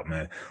 no doubt,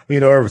 man.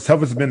 Irving, it's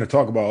tough as it's been to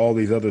talk about all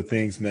these other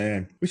things,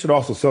 man. We should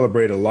also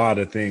celebrate a lot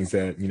of things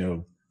that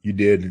you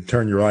did to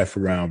turn your life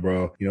around,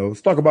 bro.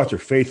 Let's talk about your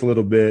faith a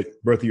little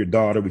bit, birth of your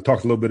daughter. We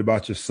talked a little bit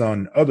about your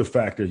son, other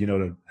factors,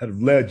 that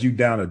have led you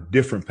down a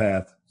different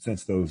path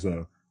since those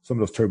some of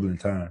those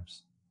turbulent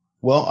times.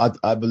 Well,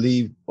 I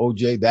believe,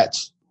 OJ,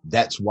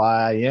 that's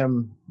why I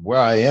am where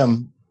I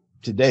am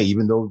today,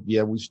 even though,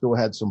 we still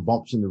had some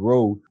bumps in the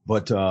road.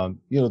 But, the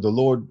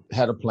Lord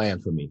had a plan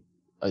for me.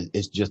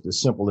 It's just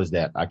as simple as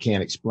that. I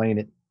can't explain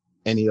it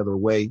any other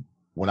way.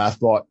 When I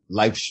thought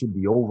life should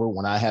be over,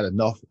 when I had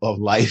enough of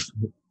life,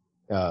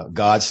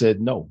 God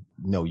said, no,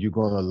 you're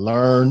going to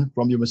learn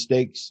from your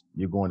mistakes.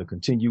 You're going to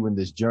continue in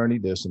this journey.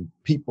 There's some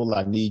people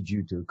I need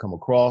you to come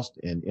across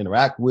and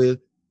interact with.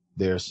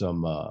 There's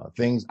some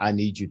things I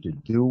need you to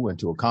do and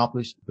to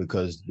accomplish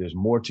because there's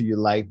more to your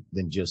life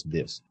than just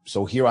this.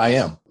 So here I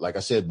am. Like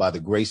I said, by the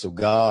grace of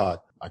God,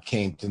 I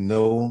came to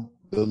know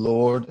the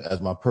Lord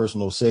as my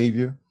personal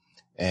savior,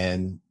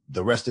 and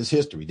the rest is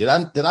history. Did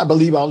I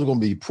believe I was going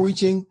to be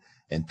preaching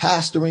and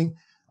pastoring?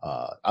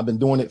 I've been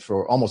doing it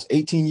for almost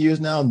 18 years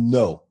now.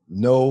 No.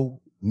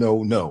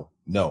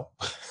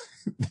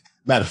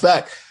 Matter of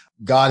fact,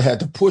 God had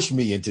to push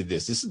me into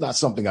this. This is not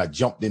something I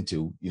jumped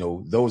into.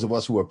 Those of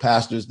us who are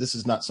pastors, this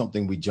is not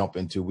something we jump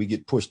into. We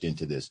get pushed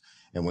into this.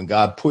 And when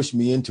God pushed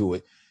me into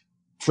it,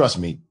 trust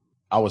me,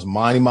 I was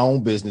minding my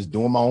own business,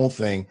 doing my own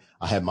thing.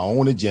 I had my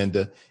own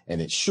agenda,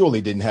 and it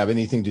surely didn't have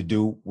anything to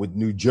do with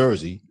New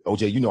Jersey.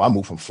 OJ, I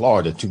moved from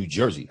Florida to New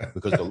Jersey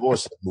because the Lord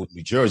said move to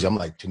New Jersey. I'm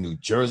like, to New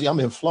Jersey? I'm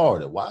in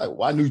Florida.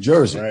 Why New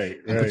Jersey? Right.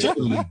 And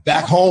particularly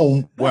back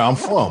home where I'm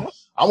from.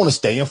 I want to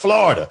stay in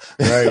Florida.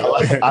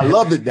 Right. I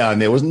loved it down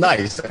there. It was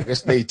nice. I could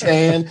stay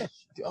tan.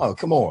 Oh,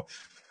 come on.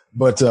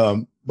 But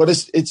But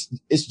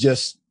it's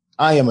just,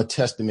 I am a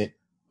testament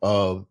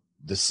of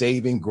the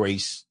saving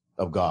grace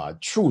of God.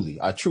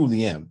 I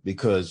truly am,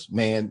 because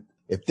man,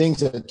 if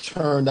things had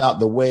turned out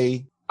the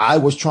way I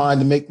was trying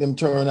to make them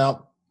turn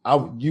out,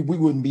 we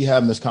wouldn't be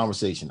having this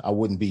conversation. I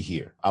wouldn't be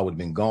here. I would have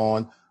been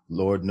gone.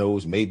 Lord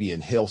knows, maybe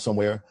in hell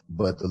somewhere,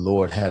 but the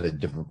Lord had a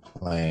different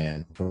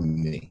plan for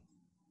me.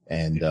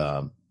 And,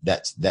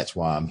 that's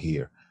why I'm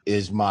here.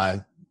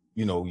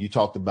 You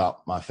talked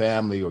about my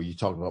family, or you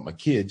talked about my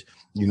kids.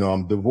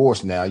 I'm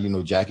divorced now.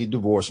 Jackie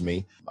divorced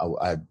me.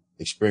 I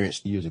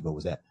experienced years ago.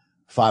 Was that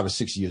 5 or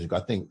 6 years ago?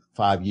 I think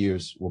 5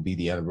 years will be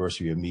the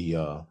anniversary of me,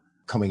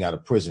 coming out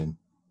of prison.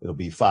 It'll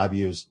be 5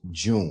 years,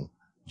 June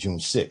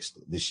 6th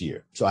this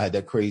year. So I had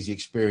that crazy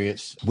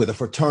experience with a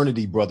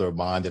fraternity brother of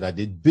mine that I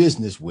did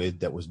business with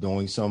that was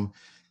doing some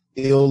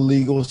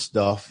illegal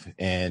stuff.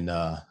 And,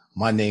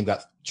 my name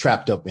got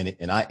trapped up in it,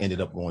 and I ended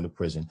up going to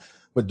prison.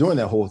 But during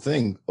that whole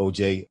thing,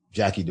 OJ,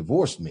 Jackie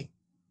divorced me.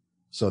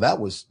 So that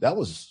was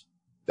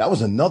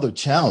another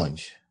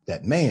challenge.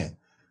 That, man,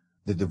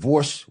 the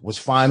divorce was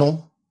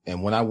final.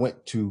 And when I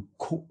went to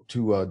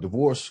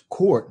divorce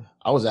court,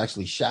 I was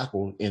actually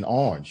shackled in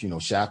orange,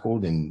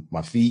 shackled in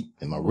my feet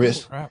and my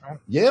wrist. Right.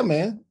 Yeah,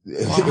 man.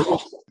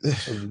 Wow.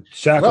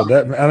 Shackled.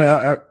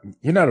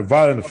 You're not a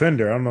violent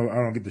offender. I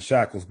don't get the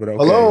shackles, but okay.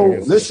 Hello,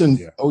 listen,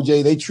 yeah.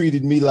 OJ, they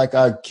treated me like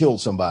I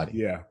killed somebody.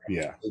 Yeah.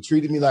 They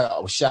treated me like I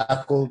was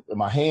shackled in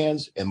my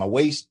hands and my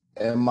waist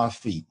and my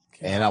feet.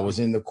 And I was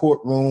in the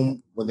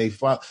courtroom when they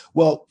filed.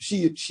 Well,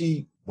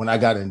 she when I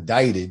got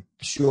indicted,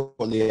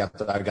 shortly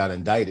after I got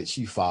indicted,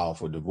 she filed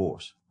for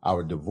divorce.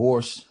 Our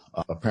divorce,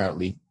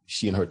 apparently,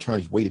 she and her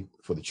attorneys waited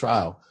for the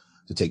trial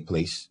to take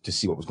place to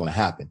see what was going to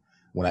happen.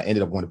 When I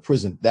ended up going to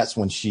prison, that's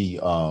when she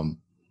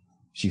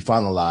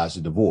finalized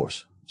the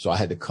divorce. So I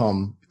had to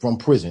come from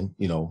prison,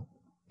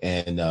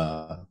 and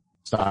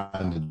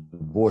sign the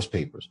divorce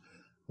papers.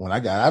 When I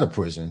got out of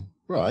prison,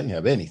 bro, I didn't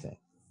have anything.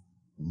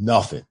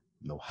 Nothing.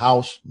 No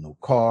house, no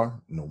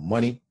car, no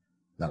money,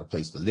 not a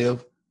place to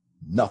live.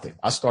 Nothing.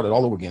 I started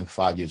all over again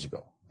 5 years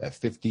ago. At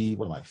 50,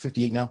 what am I,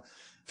 58 now?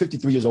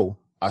 53 years old,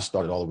 I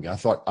started all over again. I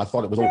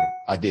thought it was over.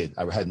 I did.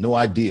 I had no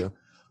idea,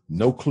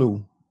 no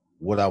clue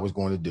what I was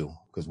going to do.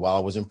 Because while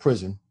I was in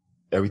prison,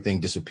 everything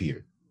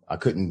disappeared. I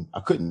couldn't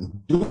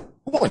do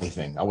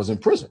anything. I was in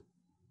prison.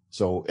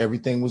 So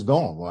everything was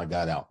gone when I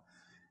got out.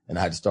 And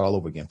I had to start all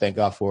over again. Thank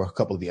God for a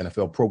couple of the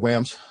NFL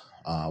programs.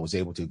 I was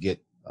able to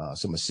get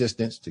some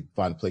assistance to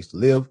find a place to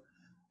live,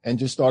 and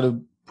just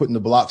started putting the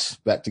blocks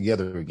back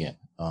together again.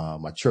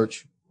 My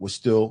church was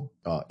still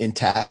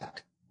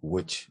intact,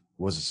 which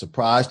was a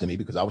surprise to me,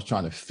 because I was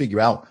trying to figure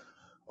out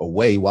a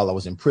way while I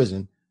was in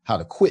prison how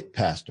to quit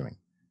pastoring.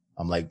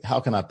 I'm like, how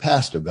can I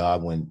pastor,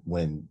 God,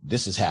 when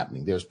this is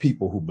happening? There's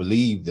people who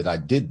believe that I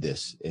did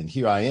this, and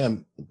here I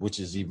am, which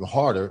is even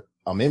harder.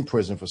 I'm in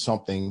prison for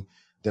something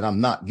that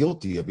I'm not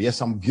guilty of. Yes,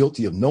 I'm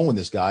guilty of knowing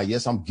this guy.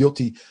 Yes, I'm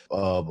guilty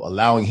of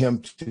allowing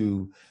him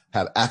to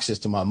have access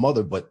to my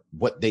mother, but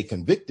what they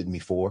convicted me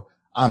for,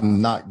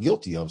 I'm not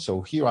guilty of.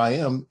 So here I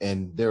am,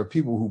 and there are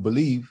people who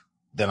believe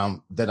that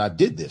I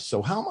did this.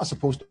 So how am I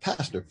supposed to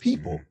pastor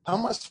people? How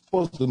am I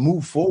supposed to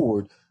move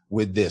forward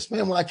with this?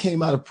 Man, when I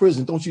came out of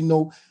prison, don't you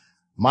know,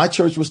 my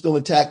church was still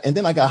intact, and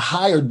then I got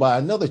hired by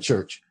another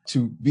church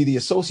to be the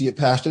associate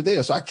pastor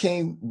there. So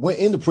went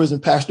into prison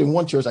pastoring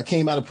one church. I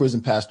came out of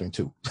prison pastoring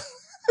two.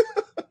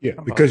 Yeah,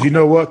 because you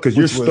know what? Because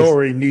your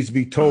story needs to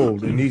be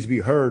told. It needs to be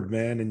heard,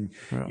 man. And,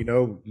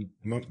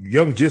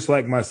 young, just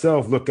like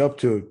myself, look up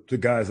to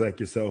guys like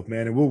yourself,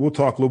 man. And we'll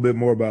talk a little bit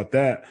more about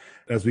that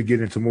as we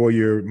get into more of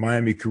your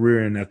Miami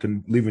career and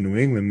after leaving New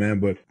England, man.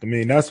 But, I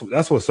mean, that's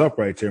what's up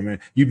right there, man.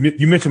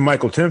 You mentioned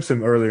Michael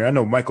Timpson earlier. I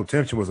know Michael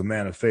Timpson was a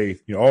man of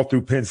faith, all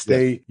through Penn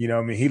State.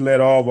 Yeah. He led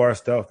all of our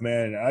stuff,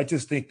 man. And I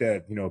just think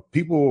that,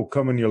 people will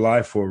come in your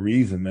life for a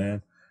reason,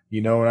 man.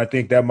 And I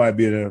think that might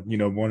be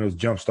one of those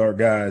jumpstart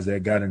guys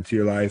that got into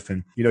your life.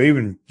 And,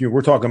 even,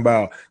 we're talking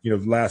about, the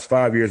last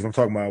 5 years. I'm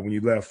talking about when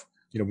you left,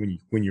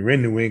 when you're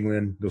in New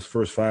England, those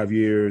first 5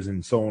 years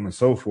and so on and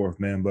so forth,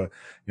 man. But,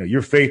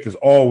 your faith has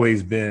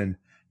always been,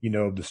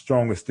 the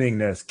strongest thing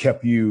that's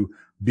kept you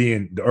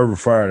being the Irving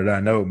Fryar that I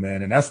know,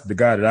 man. And that's the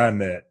guy that I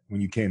met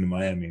when you came to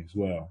Miami as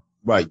well.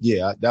 Right.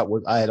 Yeah.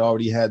 I had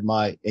already had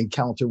my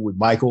encounter with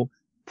Michael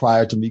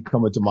prior to me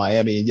coming to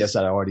Miami. And yes,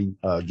 I'd already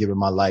given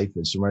my life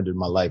and surrendered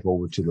my life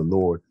over to the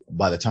Lord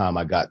by the time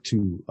I got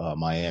to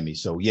Miami.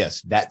 So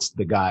yes, that's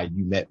the guy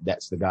you met.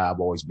 That's the guy I've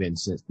always been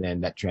since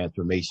then. That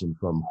transformation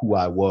from who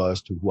I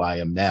was to who I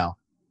am now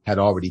had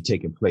already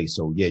taken place.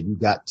 So yeah, you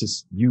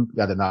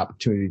got an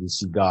opportunity to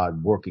see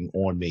God working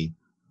on me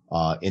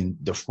in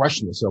the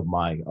freshness of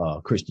my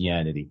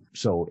Christianity.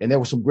 So, and there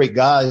were some great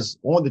guys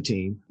on the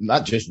team,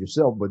 not just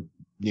yourself, but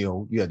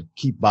you had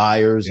Keith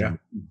Byers and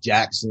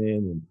Jackson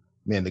and,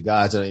 man, the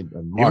guys that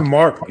even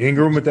Mark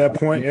Ingram at that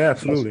point. Yeah,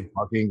 absolutely.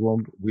 Mark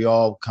Ingram. We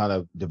all kind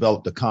of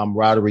developed a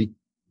camaraderie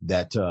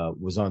that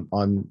was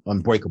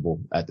unbreakable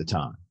at the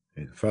time.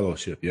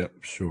 Fellowship.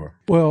 Yep, sure.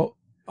 Well,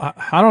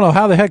 I don't know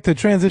how the heck to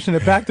transition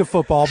it back to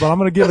football, but I'm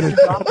going to give it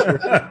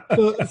a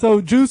shot.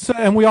 So Juice,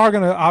 and we are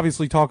going to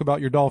obviously talk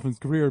about your Dolphins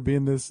career,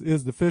 being this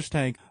is the fish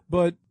tank.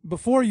 But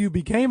before you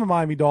became a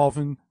Miami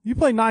Dolphin, you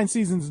played 9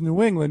 seasons in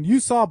New England. You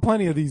saw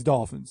plenty of these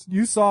Dolphins.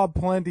 You saw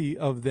plenty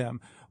of them.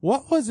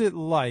 What was it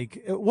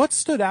like? What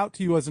stood out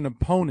to you as an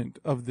opponent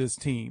of this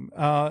team?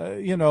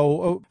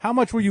 How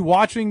much were you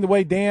watching the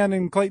way Dan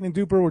and Clayton and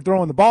Duper were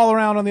throwing the ball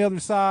around on the other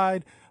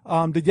side?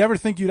 Did you ever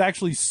think you'd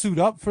actually suit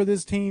up for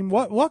this team?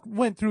 What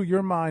went through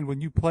your mind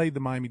when you played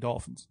the Miami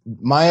Dolphins?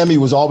 Miami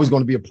was always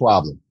going to be a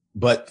problem,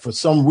 but for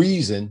some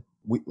reason,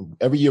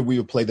 every year we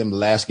would play them the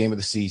last game of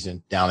the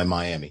season down in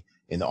Miami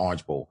in the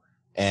Orange Bowl.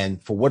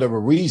 And for whatever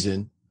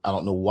reason, I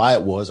don't know why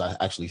it was. I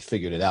actually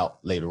figured it out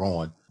later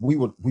on. We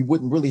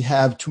wouldn't really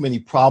have too many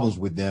problems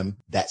with them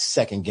that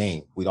second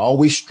game. We'd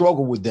always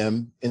struggle with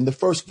them in the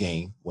first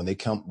game when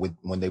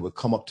they would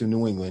come up to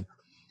New England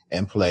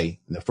and play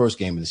in the first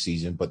game of the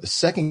season. But the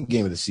second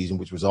game of the season,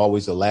 which was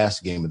always the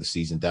last game of the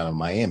season down in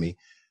Miami,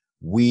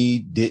 we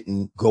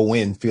didn't go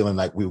in feeling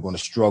like we were going to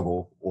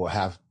struggle or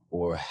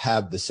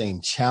have the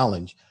same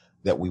challenge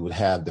that we would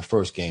have the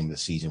first game of the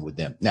season with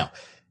them. Now,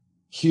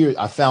 here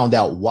I found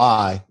out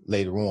why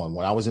later on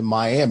when I was in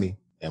Miami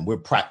and we're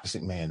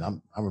practicing. Man,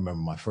 I remember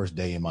my first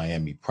day in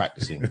Miami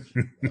practicing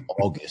in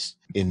August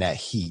in that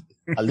heat.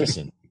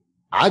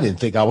 I didn't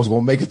think I was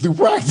going to make it through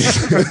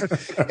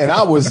practice. And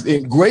I was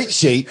in great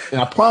shape. And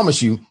I promise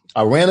you,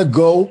 I ran a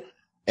go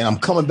and I'm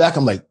coming back.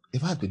 I'm like,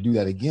 if I have to do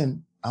that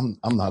again, I'm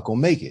not going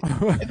to make it.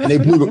 And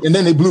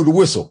then they blew the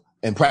whistle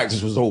and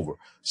practice was over.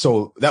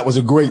 So that was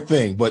a great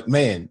thing. But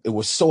man, it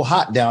was so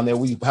hot down there.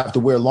 We have to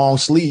wear long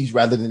sleeves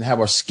rather than have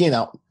our skin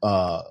out,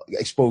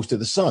 exposed to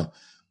the sun.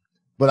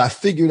 But I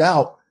figured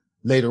out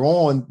later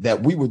on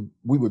that we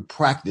would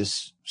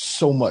practice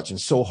so much and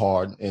so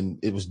hard, and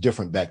it was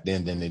different back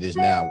then than it is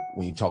now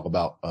when you talk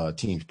about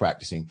teams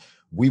practicing.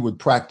 We would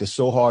practice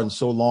so hard and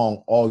so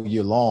long all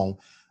year long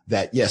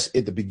that, yes,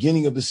 at the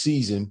beginning of the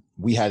season,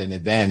 we had an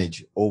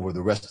advantage over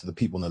the rest of the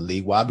people in the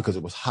league. Why? Because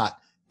it was hot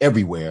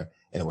everywhere,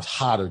 and it was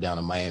hotter down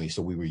in Miami,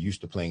 so we were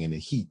used to playing in the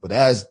heat. But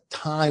as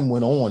time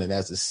went on and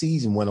as the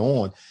season went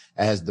on,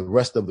 as the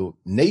rest of the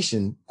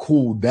nation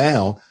cooled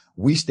down,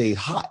 we stayed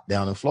hot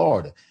down in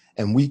Florida.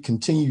 And we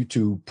continue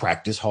to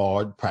practice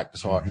hard,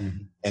 Mm-hmm.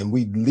 and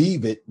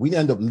we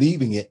end up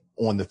leaving it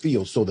on the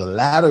field. So the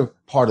latter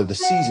part of the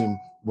season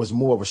was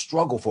more of a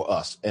struggle for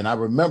us. And I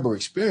remember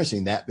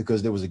experiencing that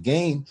because there was a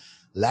game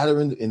in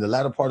the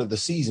latter part of the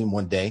season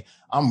one day.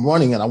 I'm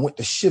running and I went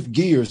to shift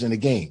gears in the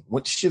game,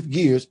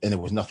 and there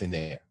was nothing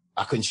there.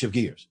 I couldn't shift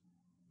gears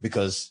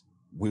because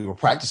we were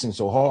practicing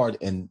so hard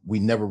and we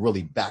never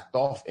really backed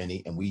off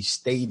any, and we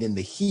stayed in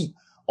the heat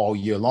all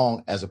year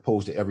long as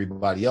opposed to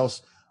everybody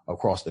else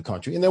across the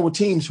country. And there were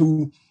teams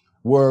who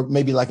were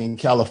maybe like in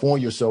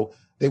California or so,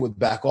 they would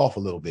back off a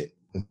little bit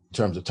in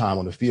terms of time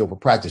on the field for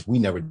practice. We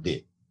never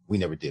did. We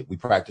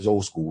practiced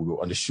old school. We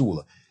were under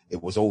Shula.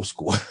 It was old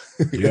school.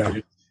 Yeah.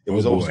 It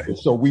was old school.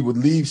 So we would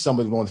leave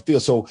somebody on the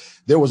field. So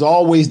there was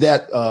always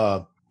that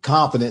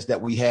confidence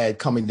that we had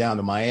coming down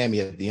to Miami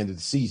at the end of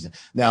the season.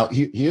 Now,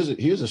 here's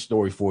a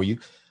story for you.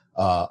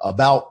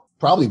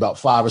 Probably about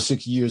 5 or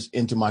 6 years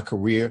into my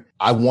career,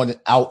 I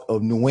wanted out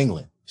of New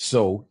England.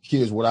 So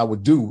here's what I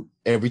would do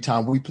every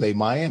time we played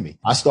Miami.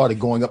 I started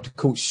going up to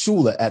Coach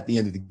Shula at the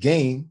end of the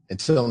game and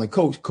telling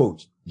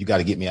Coach, you got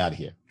to get me out of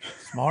here.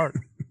 Smart.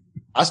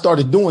 I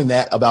started doing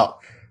that about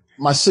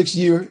my 6th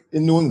year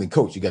in New England.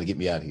 Coach, you got to get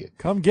me out of here.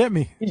 Come get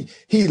me.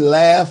 He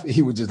laughed.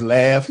 He would just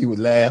laugh. He would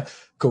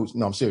laugh. Coach,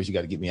 no, I'm serious. You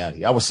got to get me out of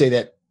here. I would say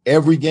that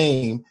every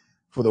game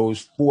for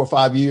those 4 or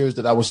 5 years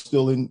that I was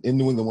still in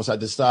New England once I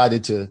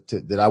decided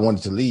that I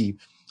wanted to leave.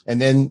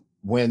 And then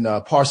when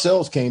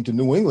Parcells came to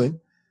New England,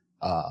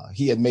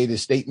 he had made a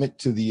statement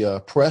to the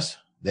press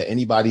that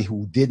anybody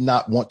who did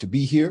not want to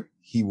be here,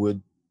 he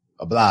would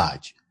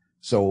oblige.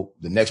 So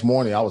the next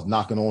morning I was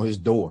knocking on his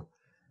door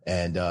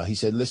and he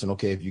said, listen,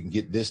 okay, if you can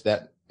get this,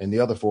 that, and the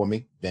other for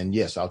me, then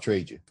yes, I'll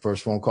trade you.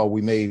 First phone call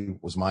we made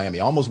was Miami.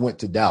 I almost went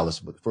to Dallas,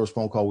 but the first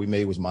phone call we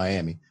made was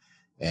Miami,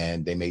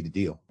 and they made the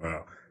deal.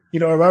 Wow. I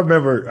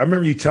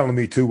remember you telling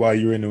me too while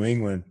you were in New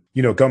England,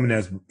 coming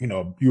as,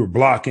 you were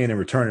blocking and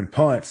returning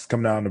punts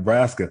coming out of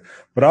Nebraska.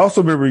 But I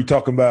also remember you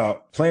talking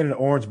about playing in the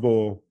Orange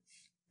Bowl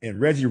and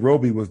Reggie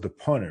Roby was the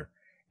punter.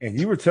 And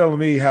you were telling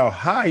me how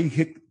high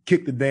he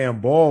kicked the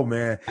damn ball,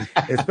 man,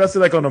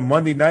 especially like on a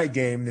Monday night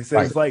game. They said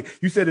It was like,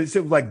 you said it was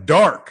like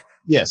dark.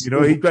 Yes. He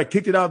like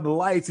kicked it out in the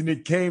lights and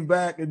it came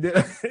back. And then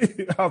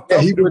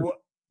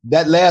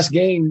that last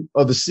game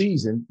of the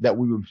season that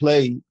we would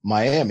play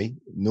Miami,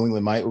 New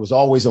England, it was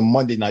always a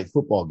Monday night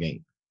football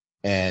game.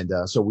 And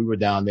so we were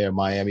down there in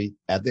Miami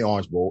at the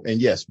Orange Bowl. And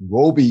yes,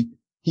 Roby,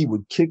 he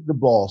would kick the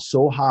ball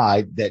so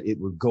high that it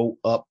would go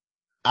up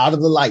out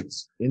of the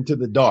lights into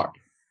the dark.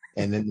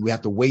 And then we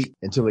have to wait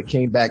until it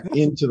came back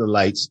into the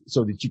lights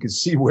so that you could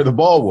see where the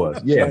ball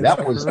was. Yeah,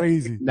 that was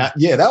crazy.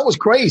 That was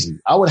crazy.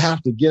 I would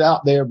have to get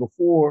out there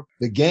before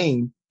the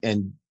game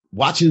and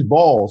watch his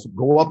balls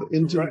go up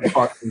into the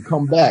dark and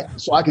come back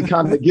so I could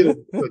kind of get it,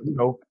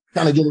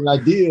 kind of get an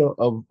idea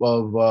of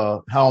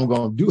how I'm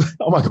going to do.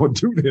 How am I going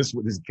to do this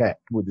with this cat?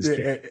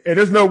 And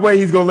there's no way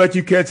he's going to let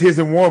you catch his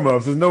in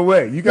warm-ups. There's no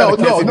way. You got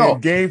to catch it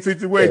in game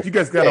situation. You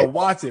guys got to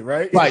watch it,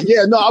 right? Right.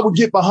 Yeah. No, I would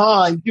get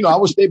behind. I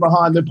would stay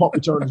behind the punt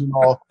returners and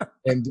all,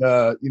 and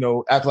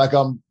act like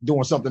I'm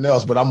doing something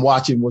else, but I'm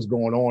watching what's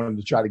going on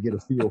to try to get a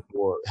feel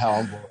for how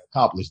I'm going to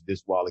accomplish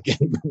this while the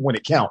game when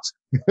it counts.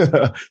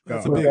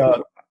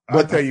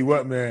 I'll tell you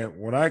what, man,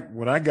 when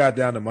I got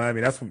down to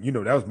Miami, that's when,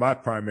 that was my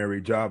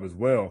primary job as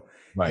well.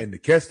 Right. And to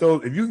catch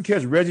those, if you can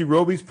catch Reggie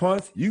Roby's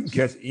punts, you can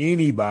catch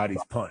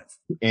anybody's punts.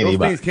 Those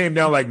things came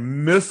down like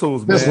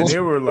missiles, man. They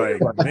were like,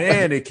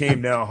 man, it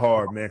came down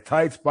hard, man.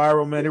 Tight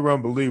spiral, man. They were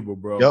unbelievable,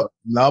 bro. Yep.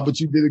 No,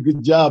 but you did a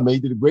good job, man. You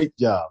did a great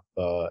job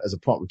as a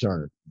punt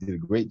returner. You did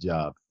a great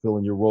job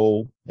filling your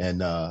role.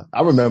 And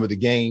I remember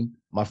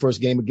my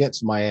first game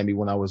against Miami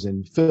when I was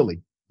in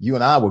Philly. You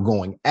and I were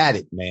going at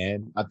it,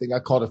 man. I think I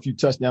caught a few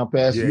touchdown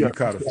passes. Yeah, you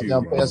caught a few.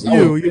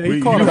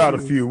 You caught a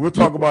few. We'll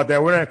talk about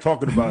that. We're not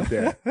talking about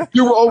that.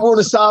 You were over on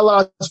the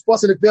sidelines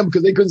fussing at them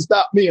because they couldn't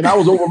stop me, and I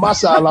was over my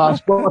sidelines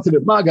fussing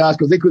at my guys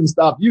because they couldn't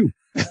stop you.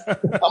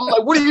 I'm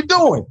like, what are you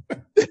doing?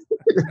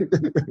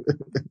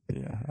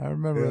 Yeah, I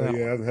remember that.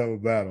 Yeah, that's a hell of a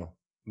battle.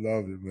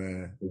 Loved it,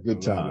 man. A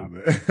good time.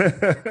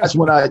 That's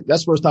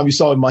the first time you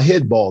saw my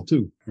head ball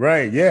too.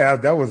 Right. Yeah.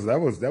 That was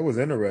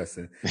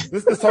interesting.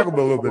 Let's talk a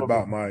little bit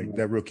about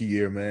that rookie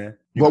year, man.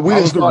 But we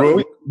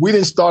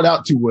didn't start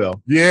out too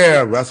well.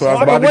 Yeah. That's what I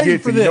was about to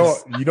get to.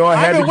 You know, I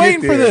had to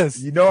get there.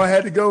 This. I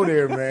had to go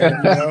there,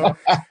 man. The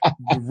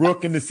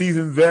rook and the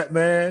seasoned vet,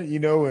 man,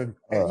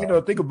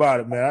 and think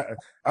about it, man.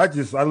 I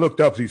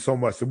looked up to you so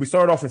much. So we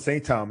started off in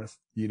St. Thomas,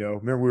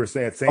 remember we were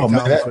saying St.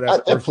 Thomas.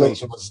 That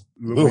place was,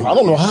 I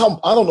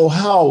don't know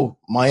how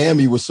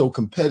Miami was so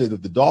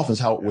competitive. The Dolphins,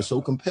 how it was so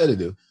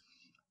competitive,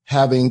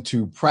 having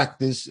to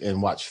practice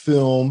and watch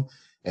film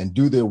and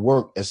do their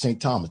work at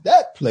St. Thomas.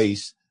 That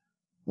place,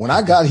 when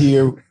I got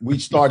here, we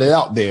started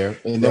out there,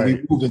 and then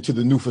we moved into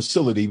the new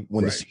facility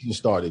when the season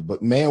started.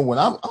 But man, when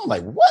I'm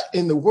like, what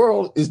in the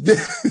world is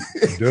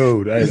this?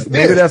 Dude,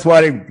 maybe that's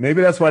why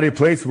they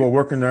played so well,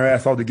 working their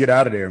ass off to get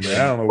out of there,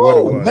 man. I don't know what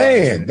it was.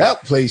 Man,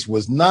 that place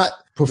was not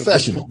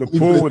professional. The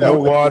pool with no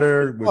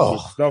water, with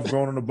stuff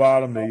growing on the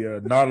bottom,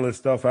 the Nautilus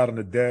stuff out on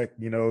the deck.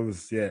 It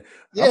was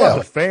How about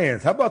the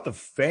fans? How about the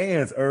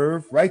fans,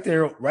 Irv? Right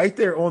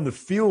there on the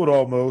field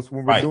almost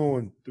when we're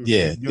doing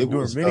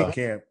mini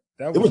camp.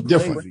 It was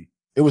different.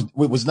 It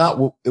was not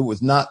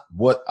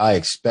what I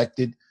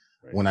expected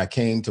when I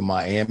came to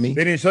Miami.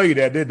 They didn't show you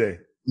that, did they?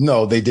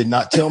 No, they did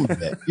not tell me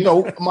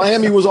that.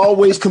 Miami was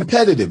always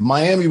competitive.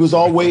 Miami was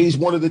always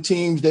one of the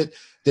teams that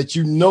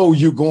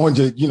you're going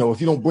to,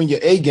 if you don't bring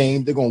your A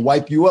game, they're going to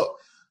wipe you up.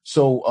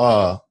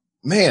 So,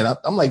 man,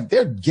 I'm like,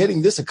 they're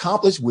getting this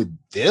accomplished with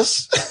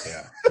this.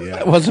 Yeah.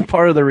 That wasn't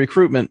part of the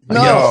recruitment.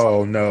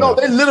 No,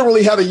 they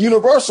literally had a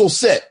universal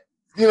set.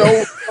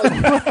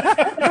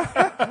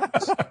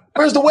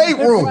 Where's the weight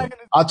room?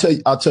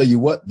 I'll tell you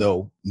what,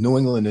 though, New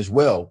England as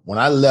well. When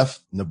I left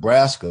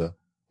Nebraska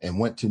and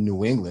went to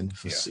New England,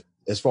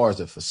 as far as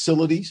the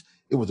facilities,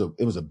 it was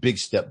a big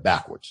step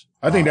backwards.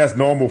 I think that's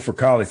normal for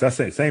college. I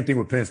say same thing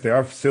with Penn State.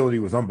 Our facility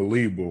was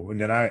unbelievable, and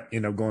then I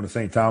ended up going to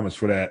St. Thomas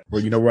for that.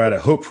 Where where I had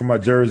a hook for my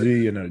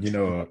jersey and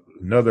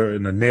another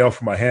and a nail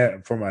for my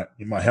hat for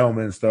my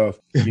helmet and stuff.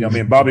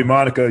 Bobby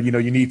Monica. You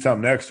need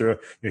something extra.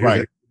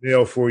 Here's a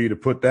nail for you to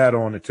put that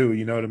on it too.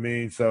 You know what I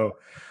mean? So.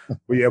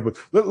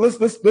 But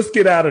let's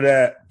get out of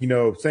that,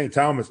 St.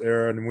 Thomas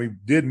era, and we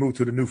did move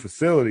to the new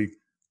facility.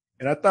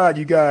 And I thought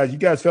you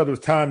guys felt it was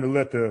time to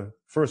let the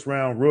first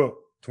round rook,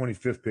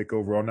 25th pick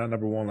overall, not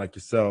number one like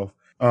yourself,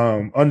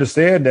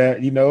 understand that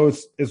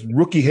it's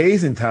rookie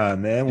hazing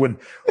time, man. When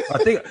I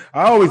think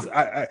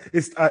I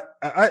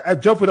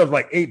jump it up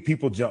like 8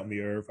 people jump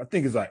me, Irv. I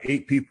think it's like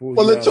 8 people.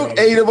 Well, it took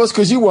 8 of us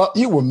because you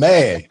were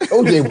mad.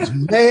 OJ was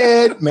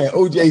mad, man.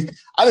 OJ,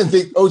 I didn't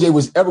think OJ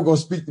was ever going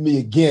to speak to me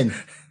again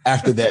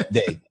after that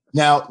day.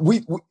 Now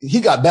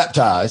he got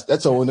baptized.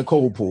 That's all in the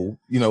cold pool.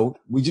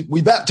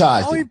 We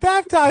baptized him. He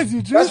baptized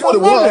you, Juice. That's what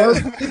it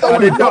was. I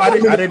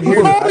didn't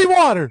hear holy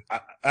water.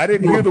 I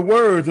didn't hear the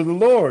words of the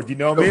Lord.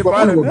 If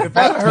I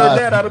heard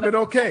that, I'd have been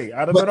okay.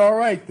 I'd have been all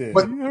right then.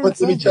 But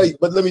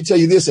let me tell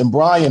you this, and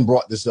Brian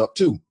brought this up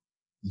too.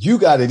 You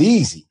got it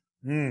easy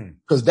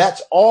because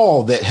that's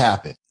all that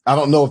happened. I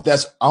don't know if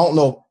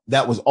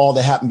that was all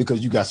that happened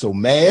because you got so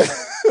mad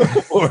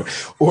or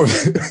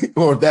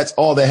if that's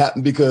all that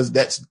happened because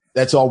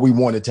that's all we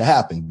wanted to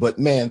happen. But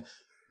man,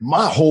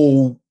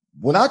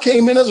 when I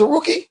came in as a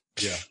rookie,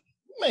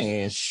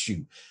 man,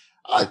 shoot,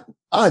 I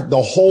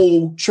the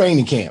whole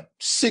training camp,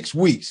 6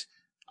 weeks,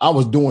 I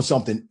was doing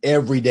something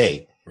every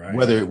day,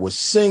 whether it was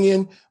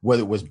singing,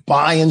 whether it was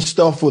buying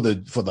stuff for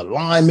the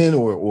linemen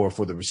or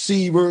for the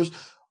receivers,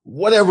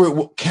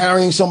 whatever,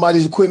 carrying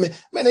somebody's equipment.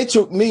 Man, they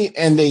took me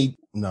and they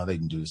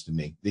didn't do this to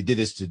me. They did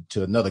this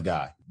to another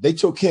guy. They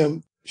took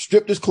him,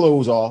 stripped his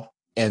clothes off,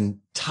 and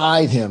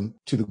tied him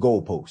to the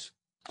goalpost.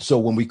 So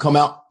when we come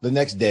out the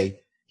next day,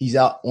 he's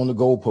out on the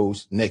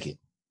goalpost naked,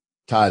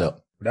 tied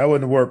up. That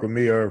wouldn't work with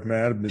me, Irv,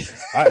 man.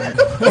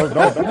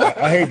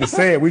 I hate to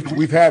say it.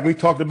 We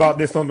talked about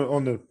this on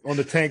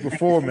the tank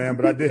before, man.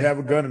 But I did have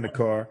a gun in the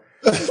car.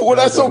 Well,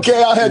 that's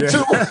okay. I had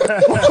two.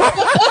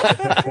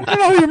 I don't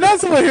know who you're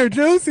messing with here,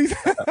 Juice.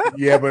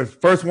 Yeah, but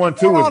first one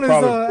too is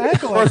probably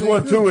first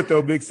one to it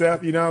though, Big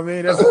Seth. You know what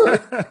I mean?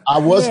 I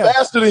was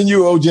faster than you,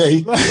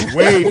 OJ.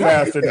 Way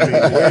faster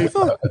than me.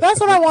 So that's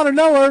what I want to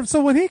know, Irv.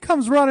 So when he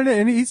comes running in,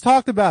 and he's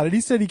talked about it,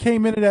 he said he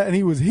came into that and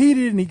he was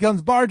heated, and he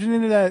comes barging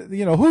into that.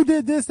 Who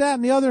did this, that,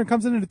 and the other, and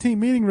comes into the team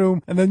meeting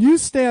room, and then you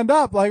stand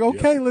up like,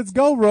 okay, let's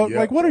go, Rook.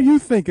 Like, what are you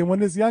thinking when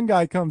this young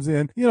guy comes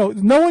in?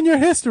 Knowing your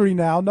history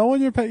now,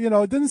 knowing your,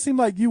 it didn't seem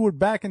like you were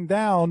backing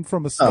down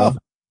from a stuff.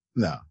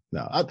 No.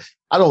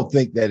 I don't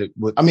think that it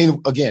would. I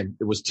mean, again,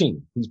 it was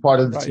team. He's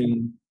part of the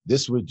team.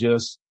 This was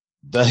just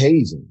the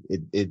hazing.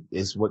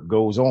 It's what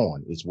goes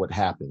on. It's what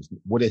happens.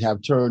 Would it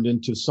have turned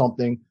into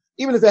something?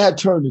 Even if it had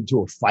turned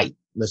into a fight,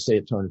 let's say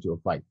it turned into a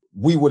fight,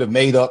 we would have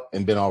made up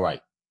and been all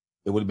right.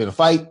 It would have been a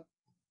fight.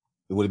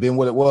 It would have been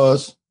what it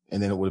was,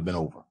 and then it would have been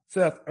over.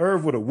 Seth,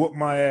 Irv would have whooped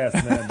my ass,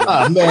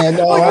 man. Man,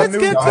 no. Let's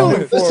get to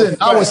it. Listen,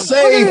 I was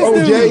saved,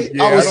 OJ.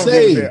 Yeah, I was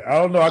saved. I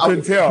don't know. I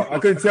couldn't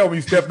tell when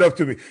you stepped up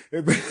to me.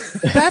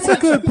 That's a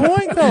good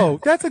point,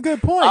 though. That's a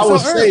good point. I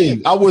was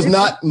saved. I was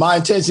not. My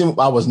intention.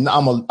 I was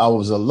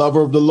a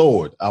lover of the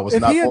Lord. I was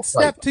not. If he had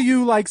stepped to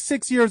you like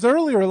 6 years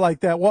earlier,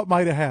 like that, what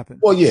might have happened?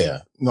 Well,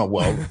 yeah. No.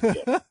 Well.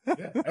 Yeah.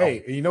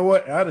 Hey, you know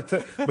what?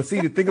 But see,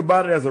 to think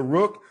about it as a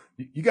rook.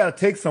 You got to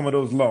take some of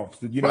those lumps,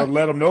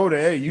 let them know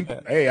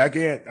that, hey, I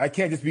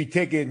can't just be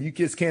taking, you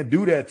just can't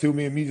do that to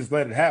me and me just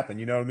let it happen.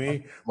 You know what I mean?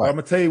 Right. But I'm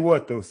going to tell you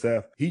what though,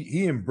 Seth,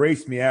 he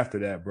embraced me after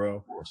that,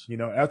 bro.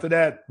 After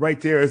that right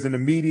there is in the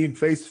meeting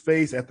face to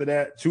face. After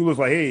that, Chula's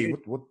like, hey,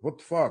 what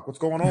the fuck? What's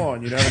going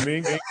on? You know what I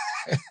mean?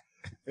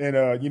 And,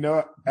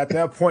 at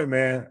that point,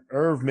 man,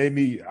 Irv made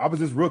me, I was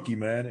this rookie,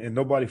 man, and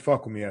nobody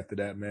fucked with me after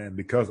that, man,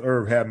 because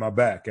Irv had my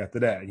back after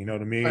that, you know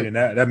what I mean? Right. And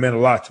that meant a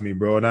lot to me,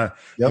 bro. And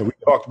we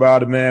talked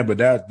about it, man, but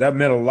that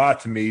meant a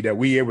lot to me that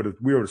we were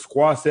able to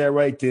squash that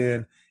right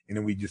then. And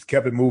then we just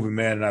kept it moving,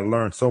 man. And I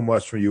learned so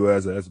much from you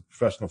as a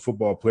professional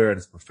football player and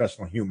as a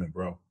professional human,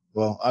 bro.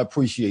 Well, I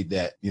appreciate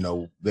that.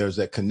 There's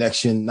that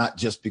connection, not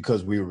just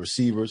because we were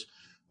receivers,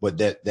 but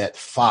that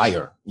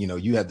fire,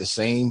 you had the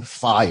same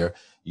fire.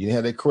 You didn't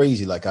have that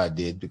crazy like I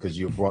did because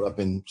you were brought up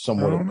in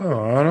somewhat.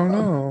 I don't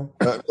know.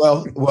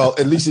 Well,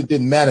 at least it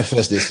didn't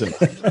manifest itself.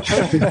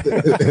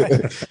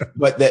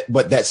 But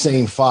that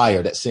same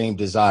fire, that same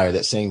desire,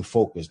 that same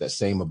focus, that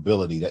same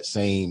ability, that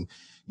same,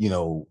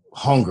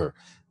 hunger,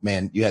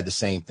 man, you had the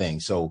same thing.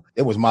 So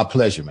it was my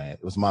pleasure, man.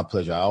 It was my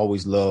pleasure. I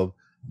always loved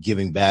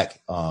giving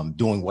back,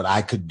 doing what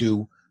I could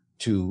do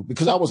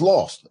because I was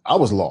lost.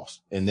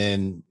 And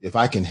then if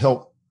I can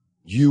help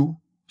you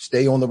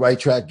stay on the right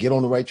track, get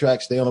on the right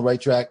track, stay on the right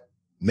track,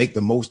 make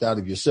the most out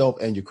of yourself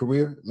and your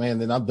career, man,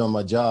 then I've done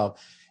my job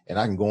and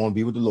I can go on and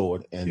be with the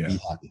Lord and be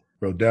happy.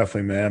 Bro,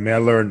 definitely, man. I mean, I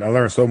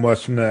learned so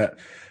much from that,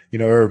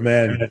 Irv,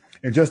 man.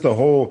 And just the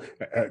whole,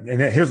 and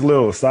here's a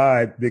little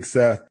aside, Big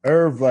Seth.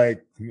 Irv,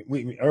 like,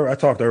 I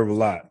talk to Irv a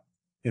lot.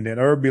 And then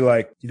Irv be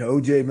like,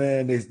 OJ,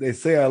 man, they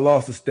say I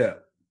lost a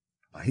step.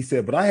 He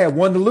said, but I had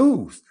one to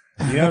lose.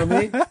 You know what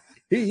I mean?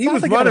 He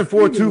was running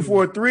 4.2,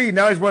 4.3.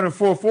 Now he's running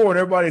 4.4, and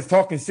everybody's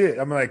talking shit.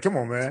 I'm like, come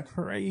on, man.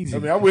 Crazy. I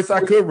mean, I wish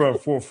I could run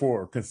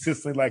 4.4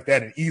 consistently like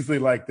that and easily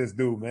like this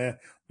dude, man.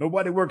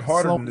 Nobody worked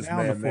harder than this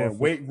man.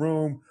 Weight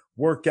room,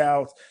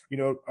 workouts.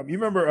 You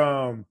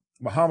remember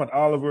Muhammad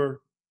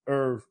Oliver,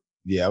 Irv?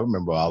 Yeah, I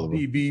remember Oliver.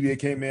 DB, they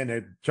came in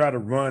and tried to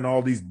run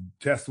all these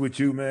tests with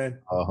you, man.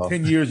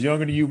 10 years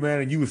younger than you,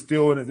 man, and you were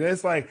still in it.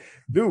 It's like,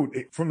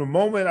 dude, from the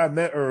moment I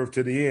met Irv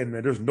to the end,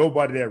 man, there's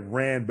nobody that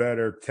ran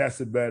better,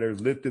 tested better,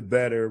 lifted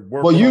better,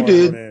 worked harder. Well, you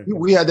did. Man.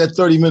 We had that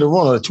 30-minute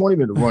run or a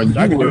 20-minute run.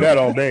 I could do that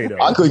all day,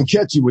 though. I couldn't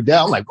catch you with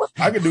that. I'm like, what?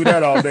 I could do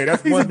that all day.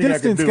 That's one thing I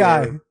could do.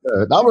 Guy.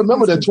 I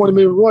remember that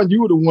 20-minute run.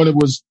 You were the one that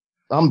was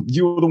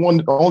you were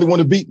the only one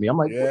to beat me. I'm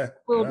like,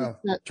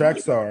 track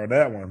star on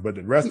that one, but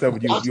the rest of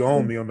it, you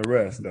own me on the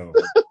rest, though.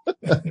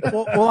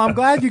 well, I'm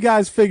glad you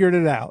guys figured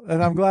it out,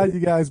 and I'm glad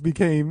you guys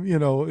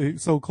became,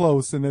 so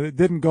close, and that it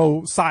didn't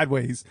go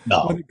sideways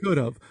when it could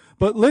have.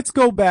 But let's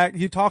go back.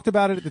 You talked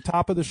about it at the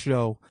top of the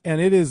show,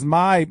 and it is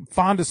my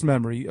fondest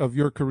memory of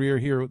your career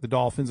here with the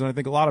Dolphins, and I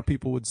think a lot of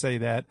people would say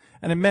that,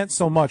 and it meant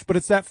so much. But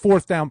it's that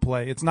fourth down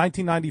play. It's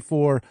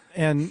 1994,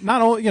 and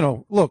not only,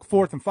 look,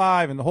 4th and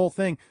 5 and the whole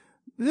thing.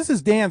 This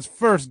is Dan's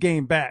first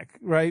game back,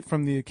 right,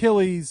 from the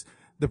Achilles.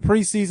 The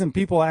preseason,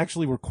 people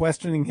actually were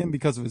questioning him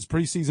because of his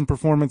preseason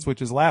performance,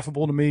 which is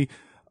laughable to me.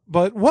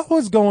 But what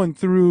was going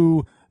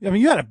through? I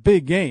mean, you had a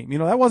big game.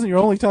 That wasn't your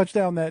only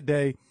touchdown that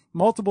day,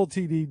 multiple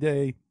TD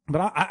day.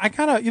 But I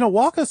kind of,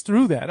 walk us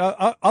through that.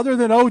 Other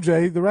than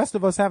OJ, the rest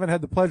of us haven't had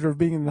the pleasure of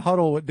being in the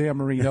huddle with Dan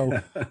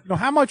Marino.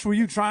 How much were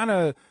you trying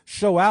to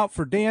show out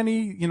for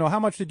Danny? How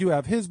much did you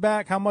have his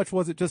back? How much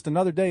was it just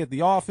another day at the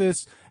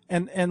office?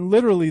 And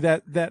literally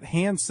that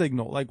hand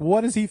signal, like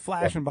what is he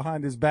flashing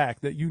behind his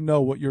back that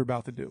what you're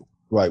about to do?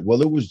 Right.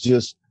 Well, it was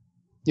just,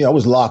 I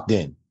was locked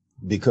in.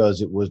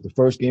 because it was the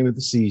first game of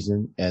the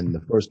season, and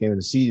the first game of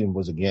the season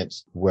was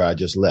against where I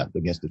just left,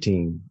 against the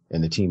team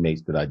and the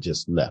teammates that I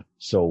just left.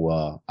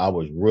 So I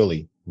was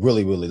really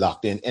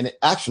locked in. And it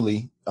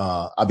actually,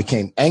 I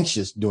became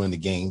anxious during the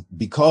game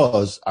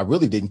because I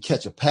really didn't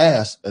catch a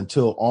pass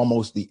until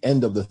almost the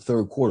end of the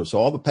third quarter. So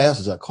all the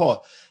passes I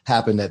caught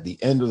happened at the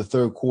end of the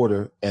third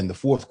quarter and the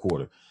fourth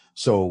quarter.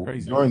 So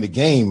during the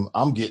game,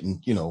 I'm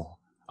getting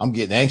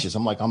anxious.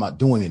 I'm like, I'm not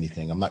doing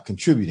anything. I'm not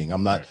contributing.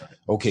 I'm not,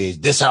 okay, is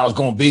this how it's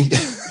going to be?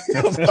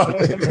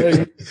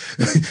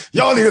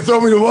 Y'all need to throw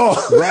me the ball.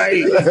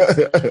 Right.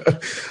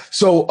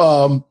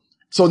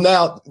 So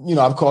now,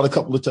 I've caught a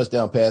couple of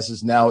touchdown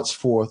passes. Now it's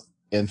 4th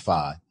and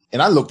 5.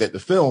 And I looked at the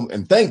film,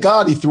 and thank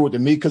God he threw it to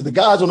me, because the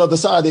guys on the other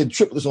side, they had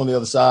triplets on the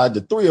other side.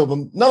 The 3 of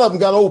them, none of them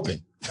got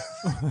open.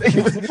 None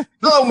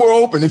of them were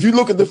open. If you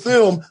look at the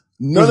film,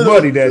 none of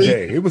them.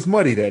 It was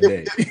muddy that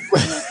day.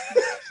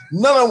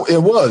 None of them,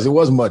 it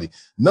was muddy.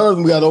 None of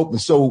them got open.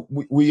 So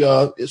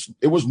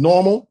it was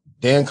normal.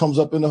 Dan comes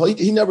up in the huddle.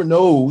 He never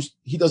knows.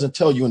 He doesn't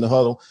tell you in the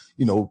huddle,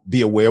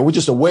 be aware. We're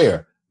just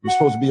aware. You're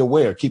supposed to be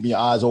aware, keeping your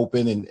eyes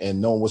open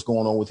and knowing what's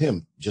going on with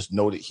him. Just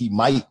know that he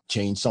might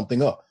change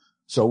something up.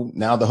 So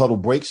now the huddle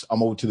breaks.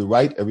 I'm over to the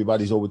right.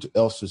 Everybody's over to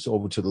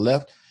the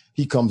left.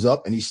 He comes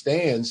up and he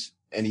stands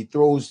and he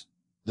throws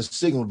the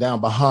signal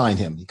down behind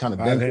him. He kind of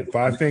bent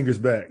 5 fingers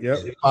back. Yep.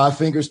 5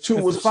 fingers.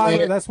 2 was a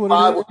slant. That's what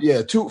it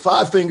is. Yeah.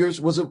 5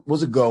 fingers was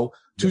a go.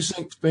 2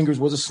 fingers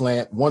was a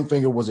slant. 1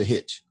 finger was a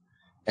hitch.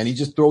 And he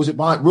just throws it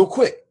behind real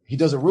quick. He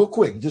does it real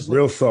quick. Just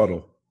real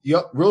subtle.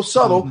 Yep. Real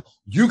subtle. Mm-hmm.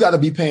 You got to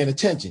be paying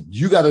attention.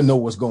 You got to know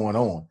what's going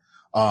on.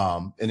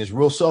 And it's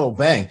real subtle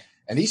bang.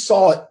 And he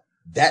saw it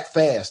that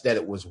fast that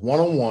it was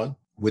 1-on-1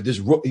 with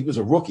this. He was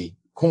a rookie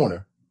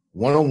corner,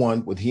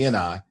 1-on-1 with he and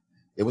I.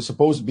 It was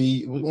supposed to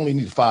be, we only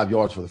needed 5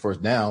 yards for the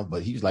first down,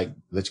 but he was like,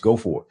 let's go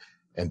for it.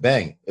 And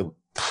bang,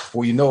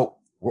 before you know,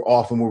 we're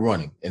off and we're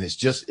running. And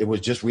it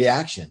was just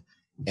reaction,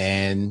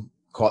 and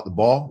caught the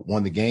ball,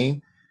 won the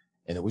game.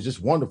 And it was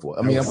just wonderful.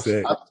 I mean,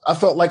 I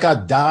felt like I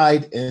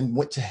died and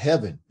went to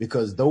heaven,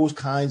 because those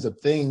kinds of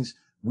things,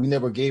 we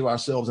never gave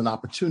ourselves an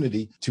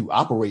opportunity to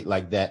operate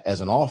like that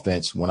as an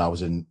offense when I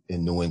was in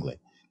New England.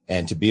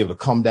 And to be able to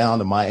come down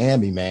to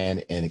Miami,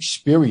 man, and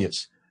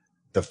experience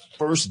the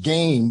first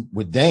game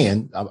with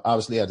Dan.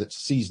 Obviously, I had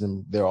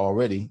seasoned there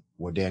already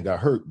where Dan got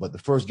hurt, but the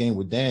first game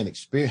with Dan,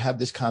 have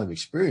this kind of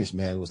experience,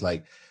 man, it was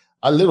like,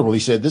 I literally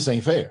said, this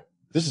ain't fair.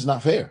 This is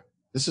not fair.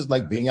 This is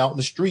like being out in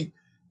the street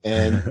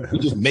and we're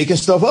just making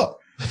stuff up.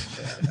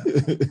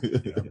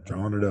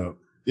 Drawing it up.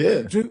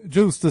 Yeah.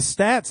 Juice, the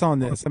stats on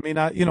this. I mean,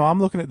 I'm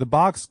looking at the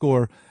box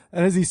score,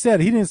 and as he said,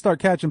 he didn't start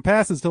catching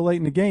passes till late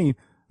in the game.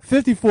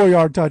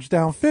 54-yard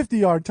touchdown,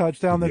 50-yard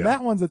touchdown. Then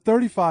that one's a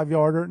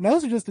 35-yarder. And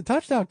those are just the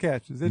touchdown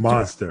catches.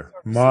 Monster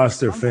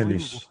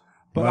finish.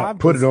 But I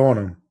put it on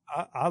him.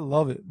 I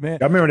love it, man.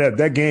 I remember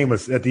that game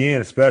was at the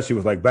end, especially,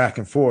 was like back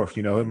and forth.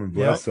 Him and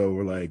Bledsoe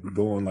were like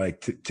going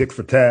like tick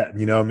for tat.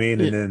 You know what I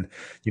mean? And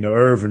then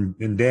Irving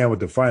and Dan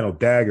with the final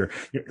dagger.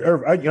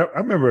 I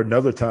remember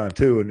another time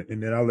too,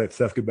 and then I'll let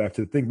Seth get back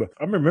to the thing. But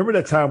I remember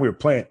that time we were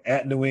playing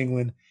at New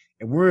England,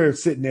 and we're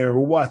sitting there, we're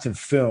watching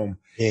film,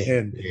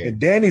 and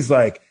Danny's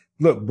like,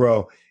 "Look,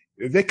 bro,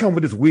 if they come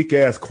with this weak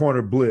ass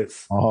corner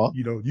blitz,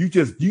 you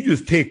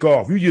just take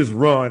off, you just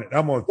run, and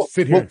I'm gonna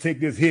sit here and take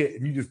this hit,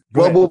 and you just."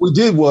 What we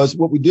did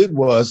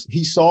was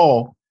he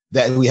saw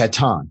that we had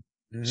time,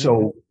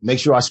 so make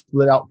sure I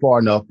split out far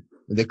enough.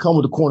 And they come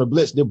with the corner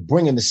blitz, they're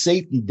bringing the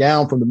safety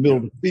down from the middle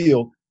of the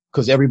field,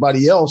 because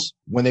everybody else,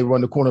 when they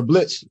run the corner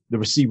blitz, the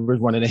receiver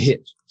is running a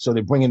hitch, so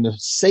they're bringing the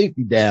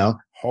safety down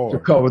to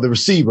cover the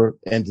receiver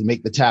and to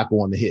make the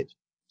tackle on the hitch.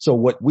 So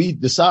what we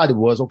decided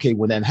was, okay,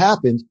 when that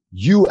happens,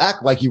 you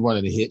act like you're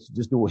running a hitch,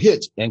 just do a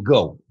hitch and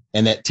go.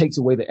 And that takes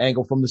away the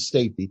angle from the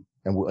safety,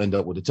 and we'll end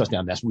up with a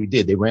touchdown. That's what we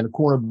did. They ran a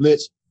corner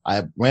blitz.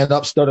 I ran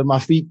up, stuttered my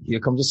feet. Here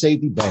comes the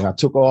safety. Bang, I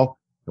took off,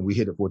 and we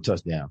hit it for a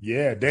touchdown.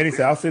 Yeah, Danny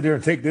said, I'll sit there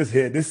and take this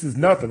hit. This is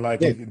nothing.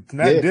 Like, it's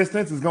not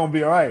distance, it's going to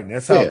be all right. And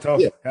that's how tough.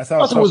 Yeah. That's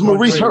how tough it was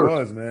Maurice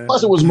Hurst. Man.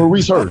 Plus, it was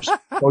Maurice Hurst.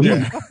 So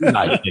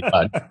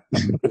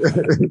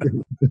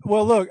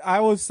Well, look, I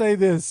will say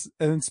this,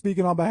 and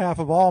speaking on behalf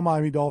of all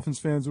Miami Dolphins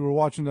fans who were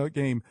watching that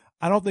game,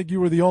 I don't think you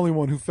were the only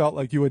one who felt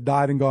like you had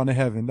died and gone to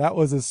heaven. That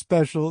was a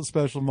special,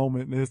 special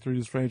moment in the history of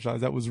this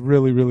franchise. That was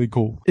really, really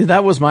cool.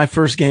 That was my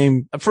first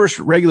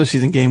regular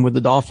season game with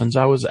the Dolphins.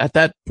 I was at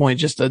that point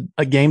just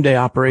a game day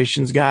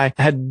operations guy.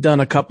 I had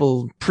done a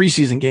couple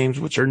preseason games,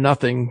 which are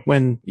nothing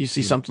when you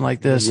see something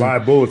like this.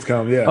 Live bullets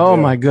come,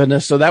 my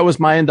goodness. So that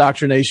was my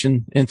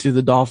indoctrination into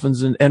the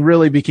Dolphins, and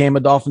really became a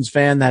Dolphins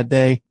fan that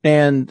day.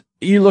 And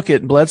you look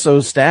at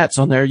Bledsoe's stats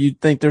on there,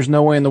 you'd think there's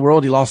no way in the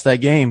world he lost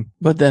that game.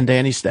 But then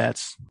Danny's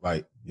stats.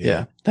 Right.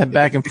 Yeah. That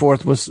back and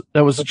forth was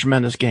a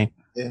tremendous game.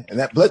 Yeah. And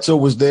that Bledsoe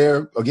was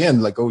there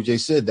again, like OJ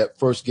said, that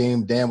first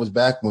game Dan was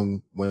back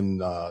when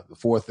the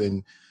 4th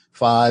and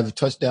 5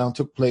 touchdown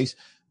took place.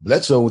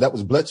 That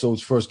was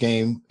Bledsoe's first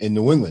game in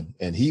New England.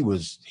 And he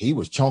was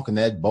chunking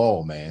that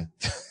ball, man.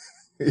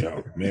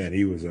 Yo, man,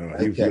 he was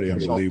really That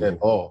unbelievable.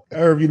 ball.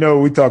 Irv,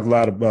 we talked a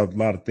lot about a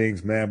lot of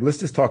things, man, but let's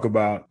just talk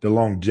about the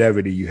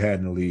longevity you had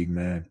in the league,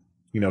 man.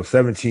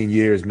 17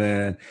 years,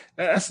 man.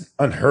 That's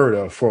unheard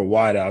of for a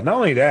wideout. Not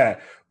only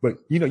that, but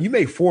you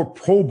made 4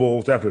 Pro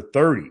Bowls after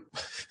 30.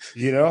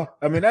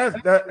 I mean,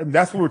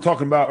 that's what we were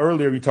talking about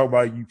earlier. You talked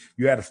about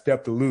you had a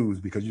step to lose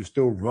because you're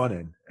still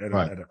running at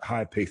a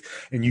high pace,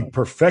 and you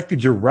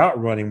perfected your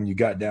route running when you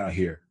got down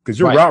here because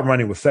your route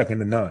running was second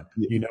to none.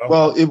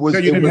 Well, it was.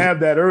 You didn't have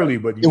that early,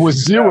 but it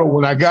was 0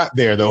 when I got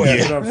there, though. Yeah,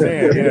 that's what I'm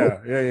saying.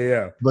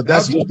 Yeah. But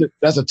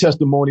that's a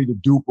testimony to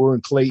Duper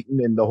and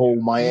Clayton and the whole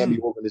Miami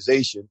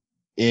organization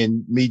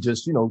in me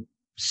just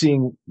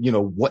seeing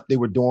what they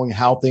were doing,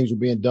 how things were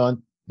being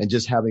done. And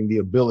just having the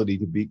ability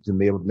to be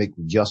able to make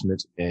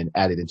adjustments and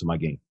add it into my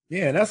game.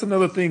 Yeah, and that's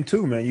another thing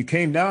too, man. You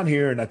came down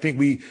here, and I think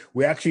we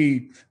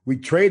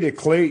traded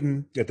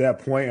Clayton at that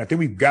point. I think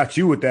we got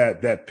you with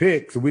that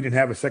pick, so we didn't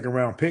have a second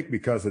round pick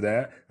because of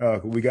that.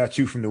 We got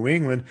you from New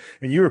England,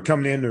 and you were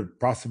coming in to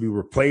possibly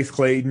replace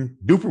Clayton.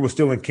 Duper was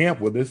still in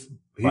camp with us.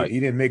 He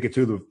didn't make it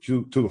to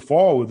the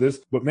fall with us.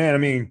 But man, I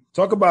mean,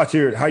 talk about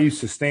how you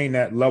sustain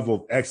that level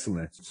of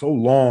excellence so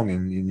long,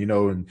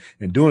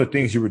 and doing the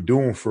things you were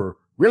doing for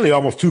really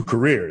almost 2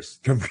 careers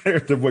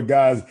compared to what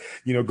guys,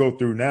 go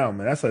through now,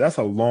 man. That's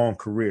a long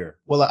career.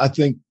 Well, I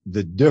think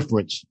the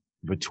difference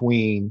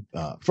between,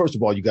 first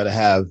of all, you got to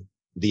have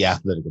the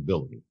athletic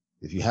ability.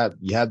 If you have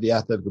the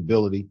athletic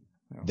ability,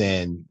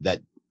 then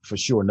that for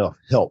sure enough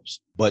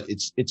helps. But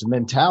it's a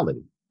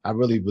mentality. I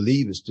really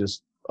believe it's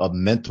just a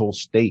mental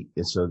state.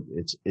 It's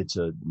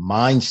a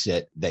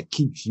mindset that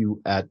keeps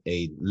you at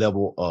a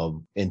level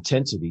of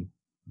intensity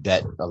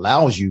that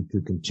allows you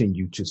to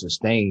continue to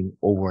sustain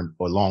over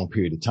a long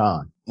period of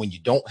time. When you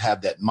don't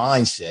have that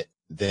mindset,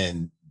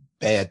 then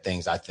bad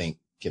things, I think,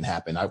 can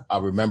happen. I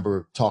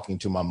remember talking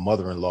to my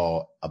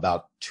mother-in-law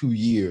about 2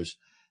 years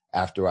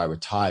after I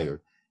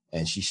retired,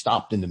 and she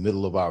stopped in the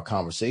middle of our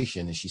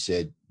conversation and she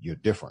said, "You're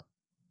different.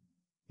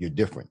 You're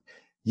different."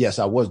 Yes,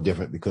 I was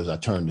different because I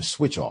turned the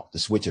switch off. The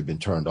switch had been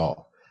turned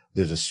off.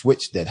 There's a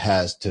switch that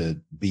has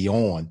to be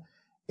on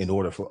in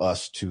order for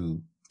us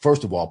to,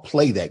 first of all,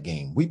 play that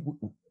game.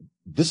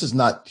 This is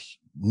not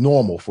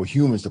normal for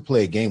humans to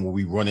play a game where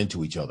we run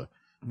into each other.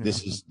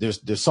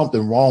 There's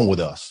something wrong with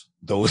us.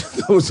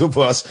 Those of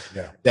us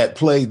that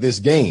play this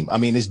game. I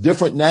mean, it's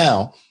different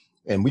now,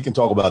 and we can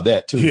talk about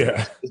that too.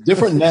 Yeah. It's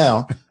different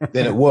now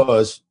than it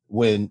was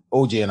when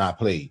OJ and I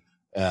played,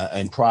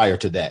 and prior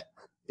to that.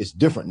 It's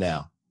different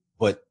now,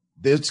 but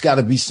there's got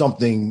to be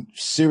something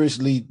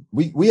seriously.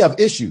 We have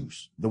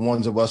issues, the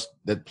ones of us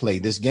that play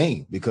this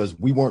game, because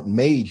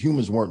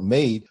humans weren't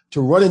made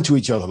to run into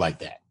each other like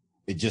that.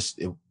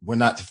 We're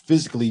not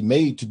physically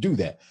made to do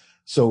that.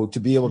 So to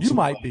be able to,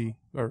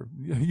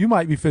 you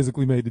might be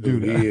physically made to do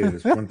that. He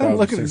is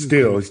 1,000%.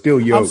 He's still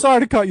yoked. I'm sorry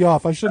to cut you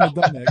off. I shouldn't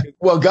have done that.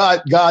 Well,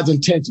 God's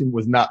intention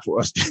was not for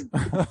us to.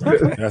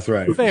 That's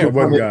right. Fair. It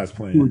wasn't God's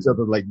plan. Each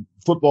other, like,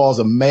 football is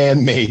a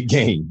man-made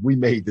game. We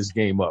made this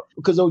game up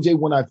because OJ,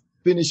 when I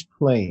finished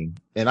playing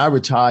and I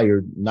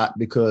retired, not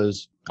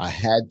because I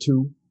had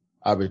to,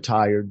 I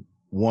retired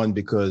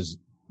because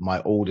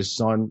my oldest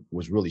son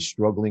was really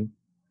struggling.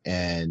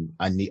 And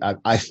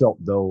I felt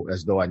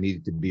as though I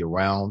needed to be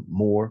around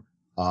more.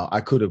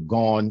 I could have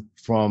gone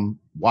from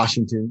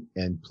Washington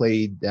and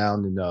played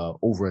down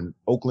over in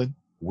Oakland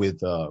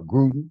with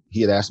Gruden.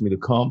 He had asked me to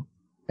come,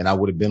 and I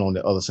would have been on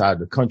the other side of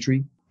the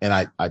country. And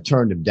I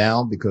turned him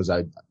down because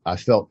I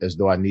felt as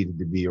though I needed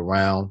to be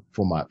around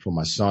for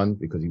my son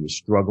because he was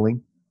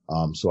struggling.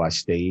 So I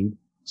stayed.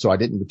 So I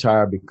didn't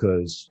retire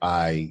because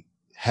I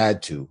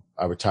had to.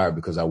 I retired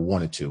because I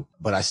wanted to,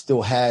 but I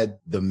still had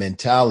the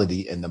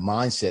mentality and the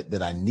mindset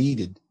that I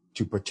needed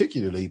to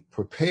particularly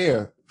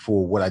prepare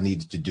for what I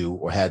needed to do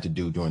or had to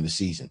do during the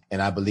season.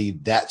 And I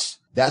believe that's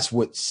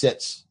what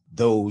sets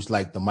those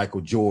like the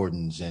Michael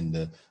Jordans and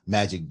the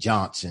Magic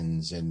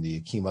Johnsons and the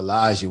Akeem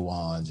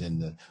Olajuwons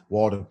and the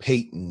Walter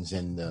Paytons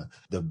and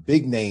the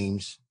big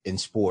names in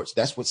sports.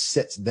 That's what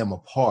sets them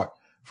apart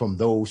from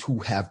those who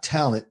have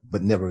talent,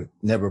 but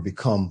never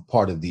become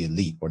part of the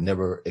elite or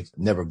never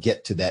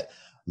get to that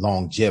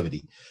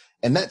longevity.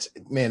 And that's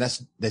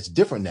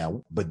different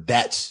now, but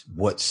that's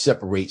what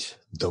separates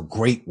the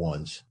great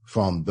ones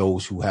from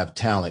those who have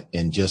talent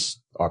and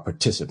just are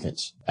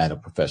participants at a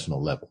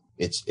professional level.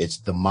 It's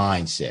the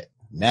mindset.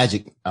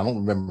 Magic, I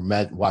don't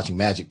remember watching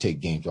Magic take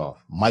games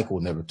off.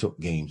 Michael never took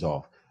games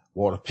off.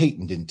 Walter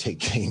Payton didn't take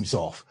games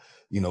off.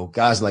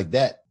 Guys like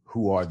that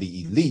who are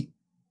the elite,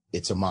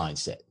 it's a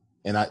mindset.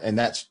 And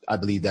I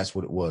believe that's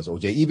what it was,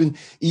 OJ.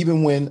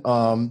 Even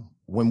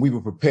when we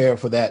were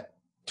prepared for that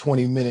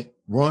 20-minute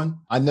run,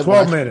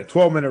 12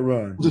 minute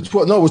run. Was it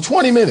 12? No, it was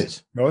 20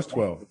 minutes. No, it's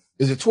 12.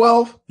 Is it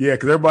 12? Yeah,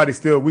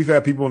 because we've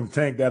had people in the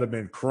tank that have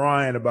been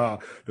crying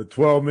about the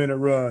 12-minute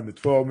run, the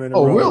 12-minute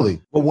run. Oh,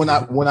 really? But when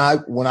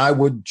I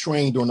would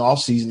train during the off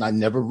season, I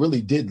never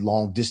really did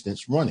long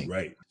distance running.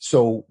 Right.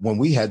 So when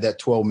we had that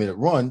 12-minute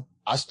run,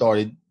 I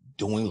started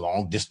doing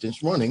long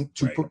distance running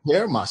to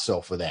prepare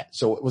myself for that.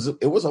 So it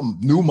was a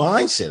new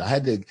mindset.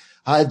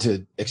 I had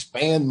to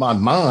expand my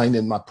mind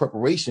and my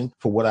preparation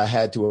for what I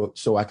had to,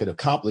 so I could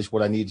accomplish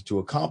what I needed to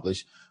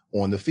accomplish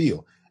on the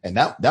field. And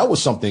that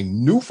was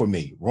something new for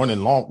me, running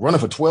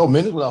for 12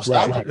 minutes without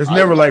stopping. It's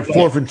never like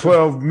 4th and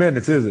 12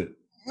 minutes, is it?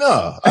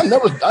 No, I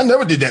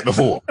never did that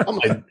before. I'm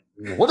like,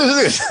 what is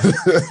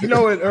this? You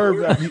know what,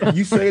 Irv,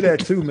 you say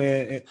that too,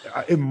 man.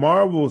 It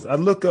marvels. I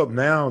look up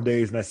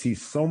nowadays and I see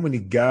so many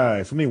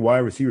guys, so many wide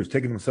receivers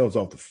taking themselves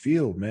off the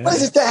field, man. What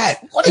is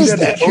that? What is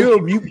that?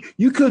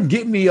 You couldn't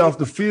get me off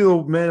the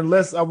field, man,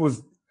 unless you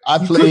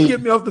couldn't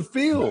get me off the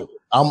field.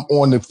 I'm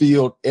on the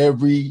field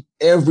every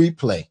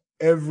play.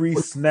 Every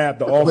snap,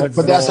 the offense.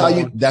 But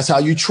that's how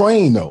you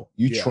train, though.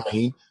 You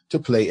train to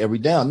play every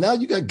down. Now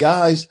you got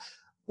guys.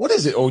 What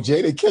is it,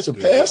 OJ? They catch a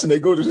pass and they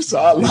go to the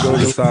sideline. They go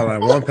to the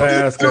sideline. One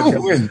pass,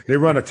 they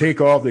run a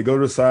takeoff, they go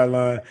to the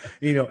sideline.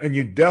 And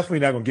you're definitely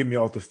not going to get me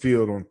off the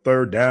field on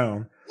 3rd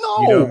down.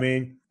 No. You know what I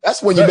mean?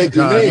 That's when you make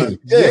your name.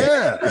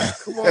 Yeah.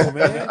 Come on,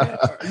 man.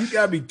 You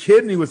got to be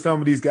kidding me with some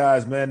of these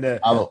guys, man,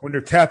 that when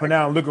they're tapping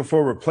out and looking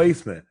for a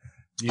replacement.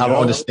 I don't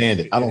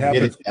understand it. I don't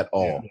get it at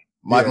all.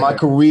 My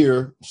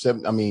career,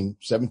 17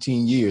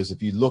 years,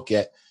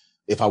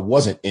 if I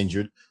wasn't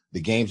injured,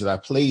 the games that I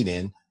played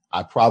in,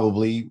 I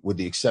probably, with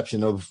the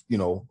exception of,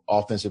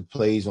 offensive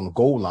plays on the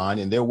goal line,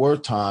 and there were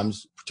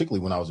times,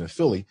 particularly when I was in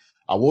Philly,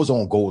 I was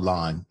on goal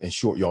line and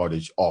short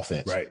yardage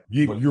offense. Right.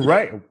 You're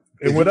right.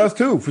 And with us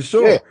too, for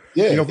sure.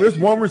 Yeah. If there's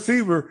one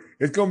receiver,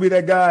 it's going to be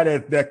that guy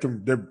that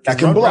can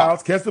run block,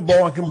 routes, catch the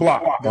ball, and can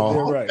block.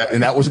 Right.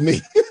 And that was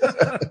me.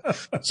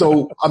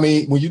 So,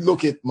 when you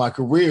look at my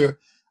career,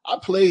 I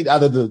played,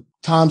 out of the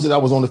times that I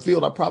was on the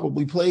field, I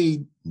probably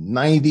played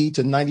 90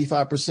 to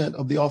 95%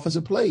 of the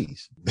offensive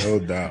plays. No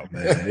doubt,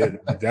 man.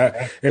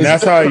 And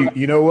that's how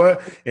you know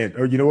what?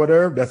 Or you know what,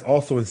 Irv? That's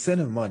also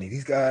incentive money.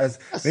 These guys,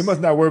 they must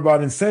not worry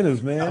about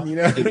incentives, man.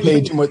 They get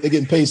paid too much. They're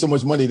getting paid so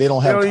much money. They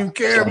don't even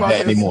care about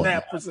that anymore.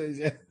 Snap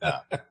precision.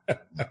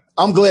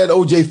 I'm glad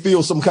OJ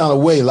feels some kind of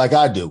way like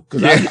I do.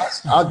 Cause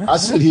I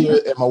sit here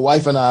and my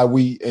wife and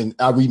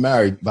I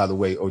remarried, by the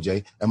way,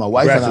 OJ, and my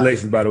wife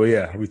congratulations, by the way.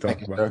 Yeah. We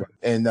talked about it.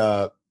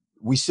 And,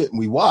 we sit and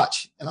we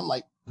watch, and I'm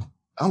like,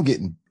 I'm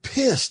getting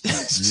pissed.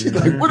 She's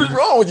like, what is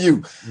wrong with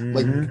you?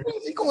 Like, what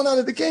is he going out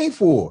of the game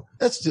for?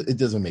 It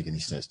doesn't make any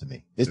sense to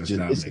me. It's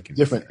a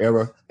different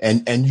era.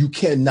 And you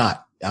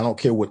cannot, I don't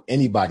care what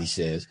anybody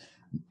says.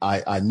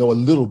 I know a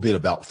little bit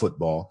about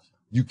football.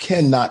 You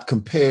cannot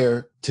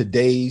compare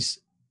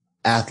today's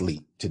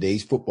athlete,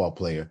 today's football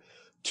player,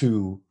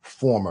 to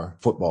former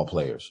football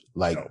players.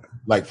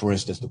 Like for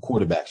instance, the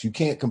quarterbacks. You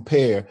can't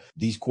compare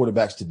these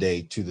quarterbacks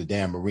today to the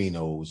Dan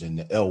Marinos and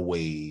the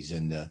Elways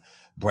and the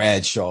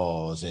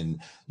Bradshaws, and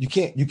you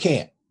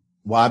can't.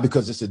 Why?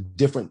 Because it's a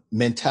different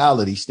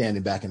mentality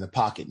standing back in the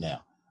pocket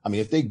now.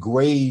 If they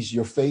graze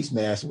your face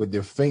mask with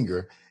their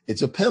finger,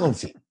 it's a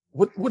penalty.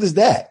 What is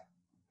that?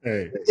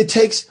 Hey. It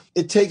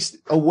takes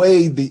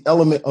away the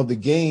element of the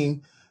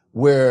game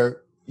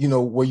where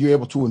you're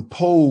able to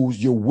impose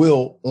your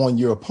will on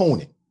your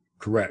opponent.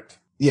 Correct.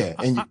 Yeah.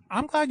 And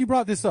I'm glad you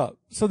brought this up.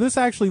 So this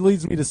actually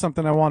leads me to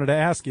something I wanted to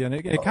ask you, and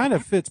it kind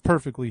of fits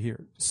perfectly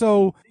here.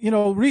 So,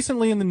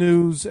 recently in the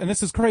news, and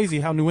this is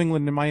crazy how New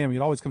England and Miami,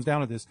 it always comes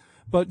down to this,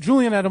 but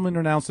Julian Edelman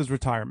announced his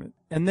retirement.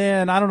 And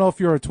then I don't know if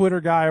you're a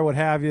Twitter guy or what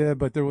have you,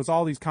 but there was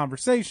all these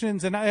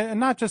conversations, and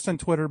not just on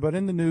Twitter, but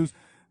in the news,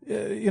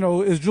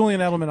 is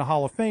Julian Edelman a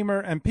Hall of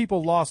Famer? And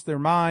people lost their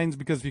minds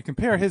because if you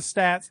compare his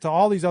stats to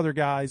all these other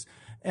guys,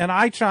 and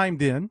I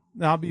chimed in,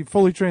 and I'll be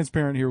fully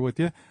transparent here with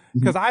you,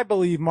 because I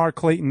believe Mark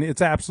Clayton,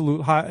 it's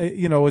absolute high,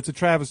 it's a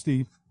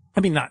travesty.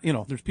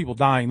 There's people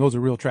dying. Those are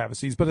real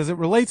travesties. But as it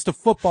relates to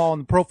football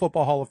and the Pro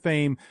Football Hall of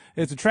Fame,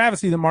 it's a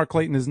travesty that Mark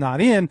Clayton is not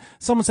in.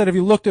 Someone said, have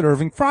you looked at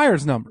Irving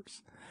Fryar's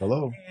numbers?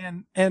 Hello.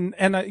 And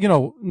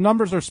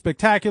numbers are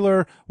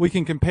spectacular. We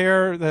can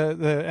compare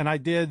and I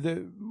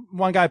did,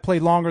 one guy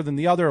played longer than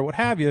the other or what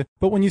have you.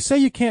 But when you say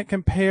you can't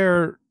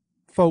compare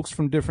folks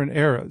from different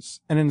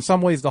eras, and in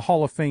some ways the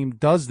Hall of Fame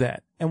does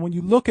that. And when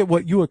you look at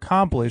what you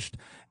accomplished,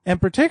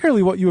 and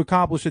particularly what you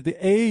accomplished at the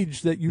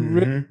age that you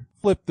really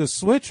flipped the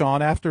switch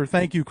on after,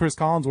 thank you, Chris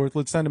Collinsworth,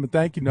 let's send him a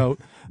thank you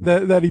note,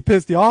 that he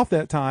pissed you off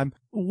that time.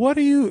 What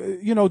do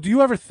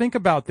you ever think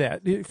about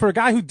that? For a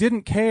guy who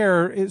didn't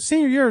care,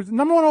 senior year,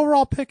 number 1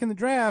 overall pick in the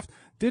draft,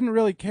 didn't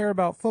really care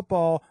about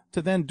football,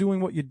 to then doing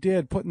what you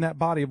did, putting that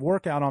body of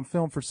work out on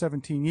film for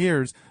 17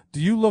 years. Do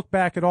you look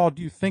back at all?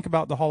 Do you think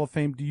about the Hall of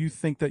Fame? Do you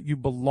think that you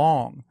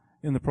belong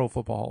in the Pro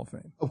Football Hall of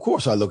Fame? Of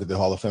course I look at the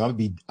Hall of Fame.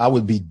 I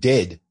would be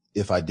dead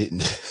if I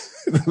didn't.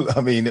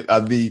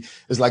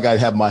 It's like I'd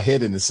have my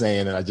head in the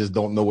sand and I just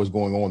don't know what's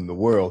going on in the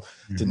world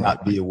to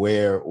not be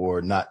aware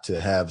or not to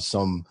have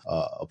some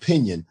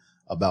opinion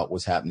about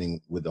what's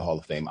happening with the Hall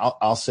of Fame.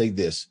 I'll say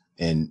this,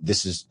 and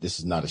this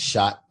is not a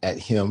shot at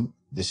him.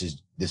 This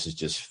is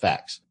just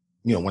facts.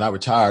 When I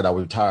retired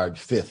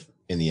 5th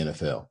in the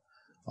NFL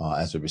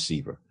as a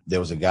receiver. There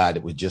was a guy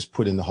that was just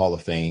put in the Hall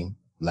of Fame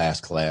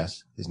last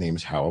class. His name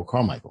is Harold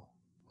Carmichael.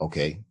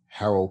 Okay.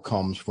 Harold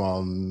comes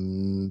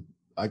from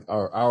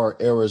our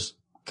eras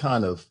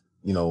kind of,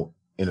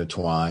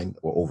 intertwined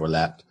or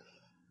overlapped,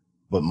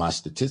 but my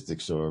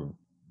statistics are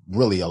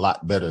really a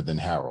lot better than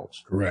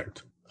Harold's.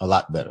 Correct. A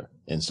lot better.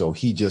 And so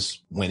he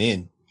just went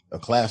in a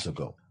class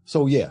ago.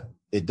 So yeah,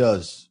 it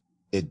does.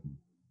 It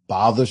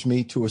bothers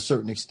me to a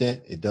certain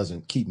extent. It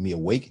doesn't keep me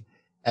awake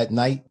at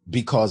night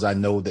because I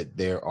know that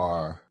there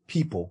are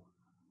people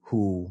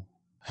who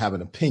have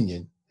an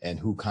opinion and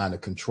who kind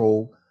of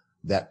control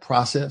that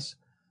process.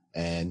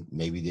 And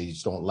maybe they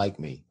just don't like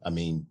me. I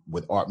mean,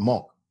 with Art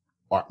Monk,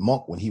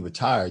 when he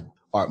retired,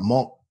 Art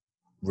Monk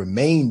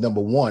remained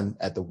number one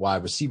at the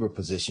wide receiver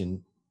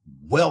position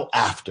well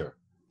after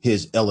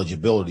his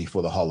eligibility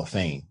for the Hall of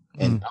Fame.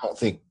 And I don't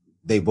think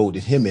they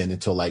voted him in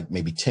until like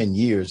maybe 10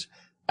 years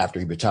after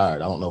he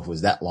retired. I don't know if it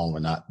was that long or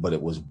not, but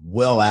it was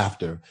well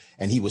after.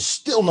 And he was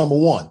still number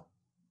one,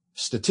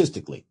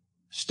 statistically,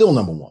 still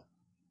number one.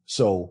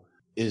 So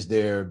is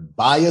there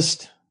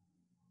biased?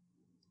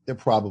 There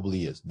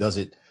probably is.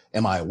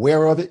 Am I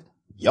aware of it?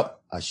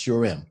 Yep, I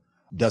sure am.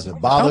 Does it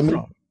bother me?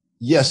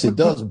 Yes, it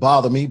does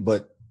bother me,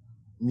 but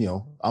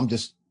I'm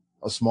just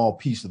a small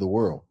piece of the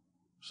world.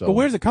 So, but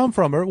where's it come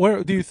from? Or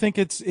where do you think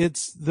it's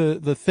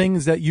the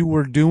things that you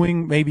were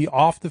doing maybe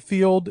off the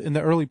field in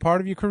the early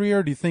part of your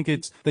career? Do you think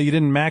it's that you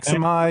didn't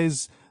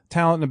maximize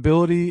talent and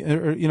ability,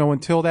 or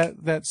until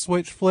that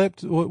switch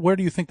flipped? Where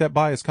do you think that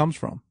bias comes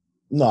from?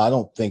 No, I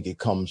don't think it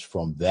comes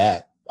from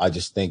that. I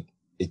just think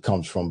it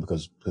comes from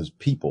because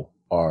people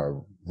are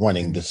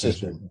running the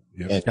system,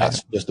 and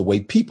that's just the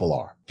way people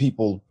are.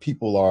 People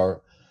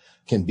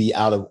can be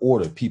out of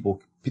order.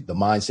 The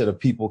mindset of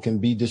people can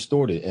be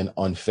distorted and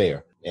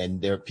unfair.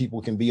 And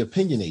people can be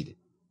opinionated.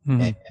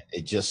 And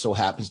it just so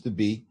happens to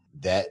be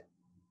that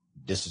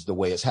this is the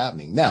way it's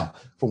happening. Now,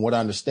 from what I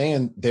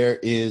understand, there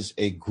is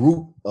a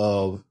group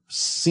of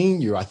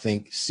senior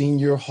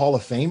Hall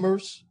of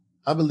Famers,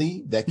 I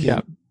believe,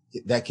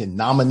 that can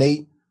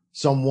nominate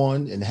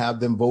someone and have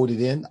them voted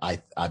in.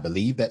 I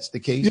believe that's the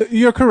case.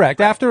 You're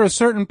correct. After a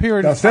certain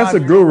period of time. Seth's a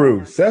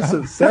guru.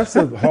 Seth's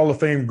a Hall of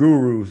Fame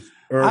guru.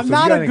 I'm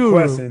not a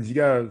guru. Questions, you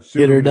gotta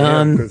get her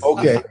done.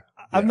 Okay.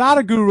 I'm not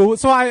a guru.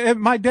 So at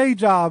my day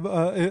job,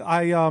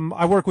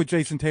 I work with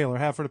Jason Taylor,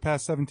 have for the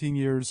past 17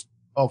 years.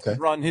 Okay.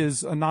 Run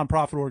his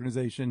nonprofit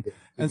organization.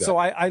 And so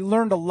I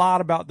learned a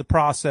lot about the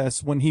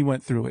process when he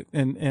went through it.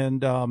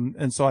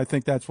 And so I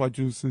think that's why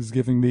Juice is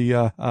giving me,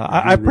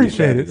 I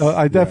appreciate it.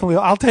 I definitely,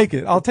 I'll take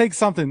it. I'll take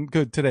something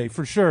good today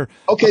for sure.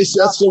 Okay,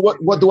 Seth. So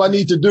what do I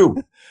need to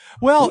do?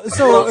 Well,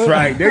 so that's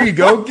right. There you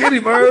go. Get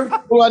him, Irv.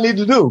 What do I need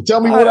to do?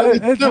 Tell me what I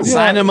need to do.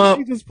 Sign him up.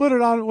 You just put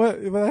it on. Well,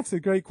 that's a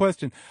great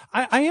question.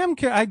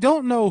 I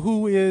don't know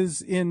who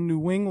is in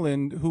New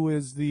England who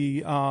is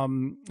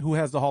who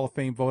has the Hall of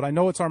Fame vote. I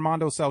know it's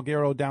Armando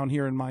Salguero down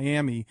here in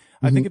Miami.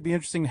 I think it'd be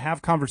interesting to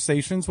have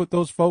conversations with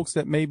those folks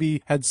that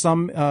maybe had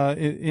some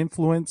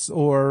influence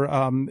or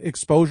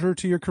exposure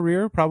to your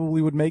career.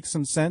 Probably would make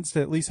some sense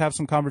to at least have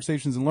some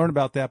conversations and learn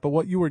about that. But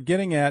what you were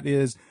getting at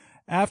is,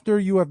 after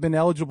you have been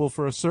eligible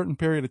for a certain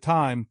period of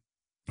time,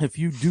 if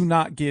you do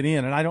not get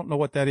in, and I don't know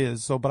what that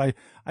is, but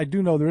I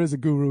do know there is a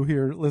guru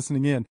here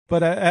listening in,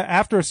 but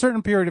after a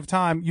certain period of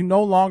time, you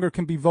no longer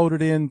can be voted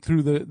in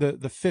through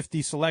the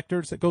 50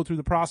 selectors that go through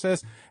the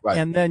process. Right.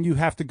 And then you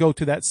have to go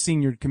to that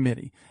senior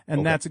committee.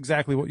 And that's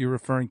exactly what you're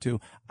referring to.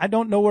 I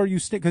don't know where you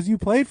stick, because you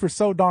played for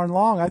so darn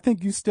long. I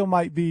think you still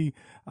might be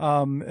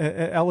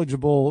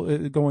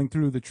eligible going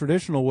through the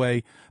traditional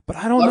way, but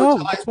I don't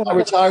know. I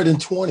retired in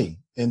 2000.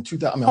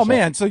 Oh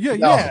man. So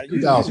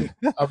 2000.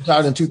 I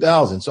retired in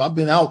 2000. So I've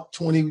been out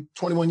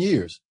 21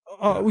 years.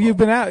 Oh, you've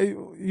been out.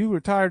 You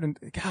retired in,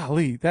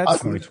 golly, that's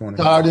 2020.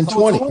 Retired in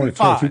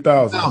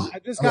 2000.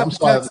 I'm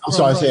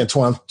sorry, saying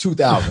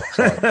 2000.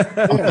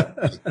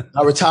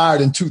 I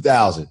retired in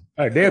 2000.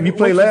 All right, damn, you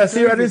played last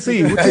year. I didn't see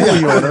you. What team were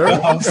you on,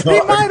 Irv?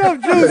 He might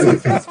have,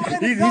 Joseph.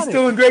 He's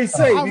still in great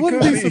shape. I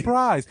wouldn't be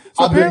surprised.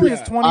 So apparently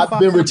it's 25. I've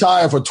been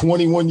retired for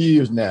 21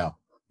 years now.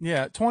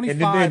 Yeah,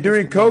 25. And then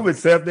during COVID,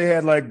 Seth, they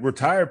had like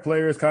retired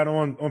players kind of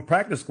on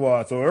practice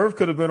squad. So Irv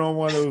could have been on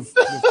one of those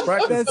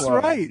practice That's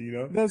squads.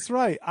 Right. That's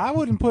right. I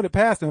wouldn't put it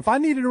past him. If I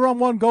needed to run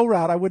one go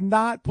route, I would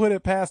not put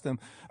it past him.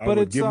 But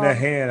I would give him that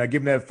hand. I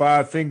give him that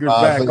 5 fingers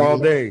back all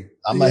day.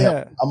 I might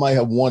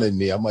have one in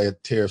me. I might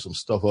have tear some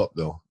stuff up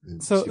though.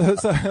 So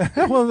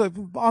well,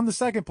 on the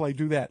second play,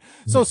 do that.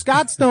 So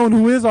Scott Stone,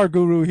 who is our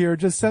guru here,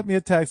 just sent me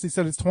a text. He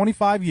said it's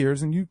 25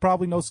 years, and you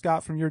probably know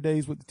Scott from your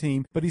days with the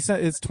team. But he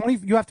said it's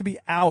 20. You have to be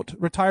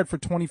retired for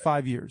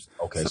 25 years.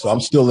 Okay, so I'm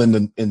still in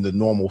the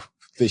normal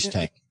fish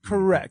tank.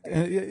 Correct.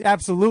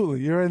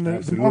 Absolutely. You're in the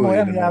normal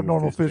and the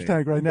abnormal fish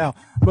tank right now.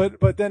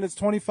 But then it's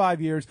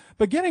 25 years.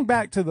 But getting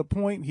back to the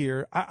point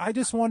here, I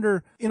just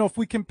wonder, if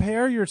we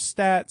compare your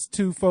stats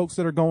to folks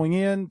that are going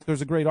in,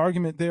 there's a great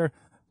argument there.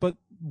 But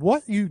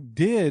what you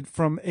did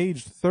from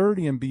age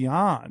 30 and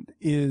beyond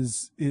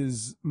is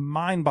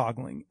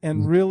mind-boggling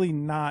and really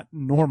not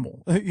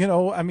normal.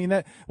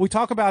 We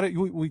talk about it.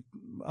 We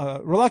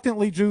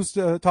reluctantly, Juice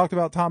talked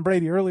about Tom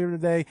Brady earlier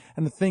today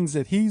and the things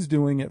that he's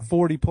doing at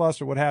 40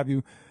 plus or what have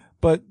you.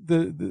 But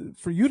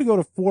for you to go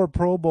to 4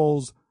 Pro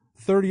Bowls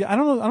 30. I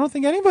don't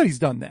think anybody's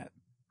done that.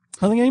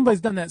 I don't think anybody's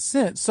done that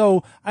since.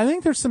 So I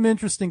think there's some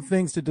interesting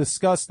things to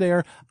discuss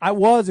there.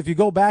 If you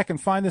go back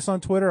and find this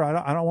on Twitter,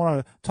 I don't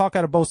want to talk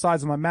out of both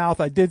sides of my mouth.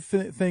 I did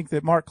think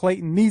that Mark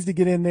Clayton needs to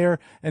get in there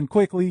and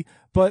quickly,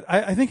 but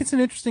I think it's an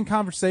interesting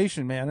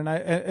conversation, man.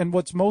 And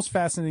what's most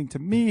fascinating to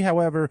me,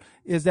 however,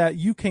 is that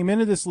you came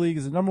into this league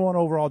as the number 1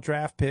 overall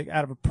draft pick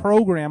out of a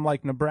program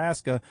like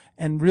Nebraska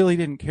and really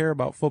didn't care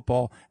about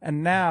football.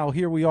 And now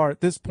here we are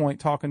at this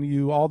point talking to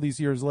you all these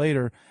years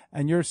later,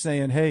 and you're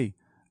saying, hey,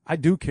 I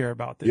do care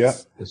about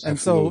this. Yeah, and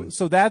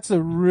so that's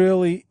a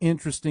really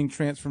interesting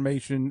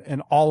transformation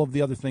and all of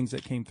the other things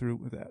that came through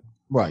with that.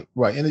 Right.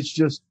 And it's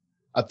just,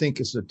 I think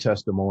it's a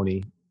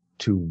testimony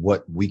to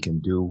what we can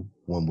do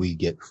when we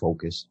get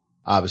focused.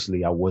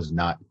 Obviously, I was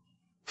not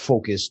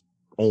focused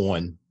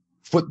on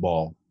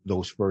football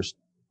those first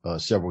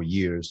several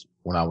years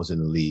when I was in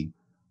the league.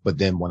 But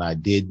then when I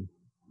did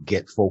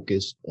get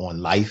focused on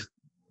life,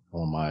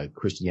 on my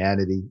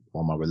Christianity,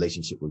 on my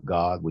relationship with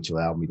God, which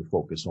allowed me to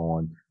focus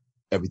on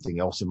everything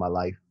else in my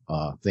life,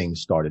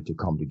 things started to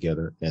come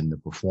together, and the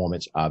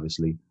performance,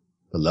 obviously,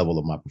 the level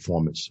of my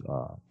performance,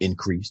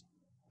 increased,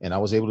 and I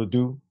was able to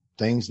do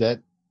things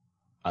that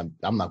I'm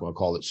not going to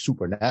call it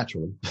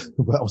supernaturally,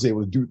 but I was able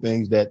to do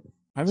things that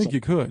I think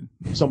you could.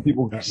 Some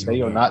people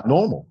say are not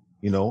normal,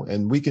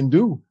 and we can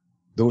do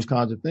those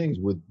kinds of things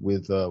with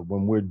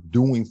when we're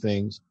doing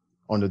things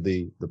under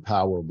the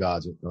power of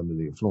under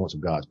the influence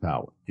of God's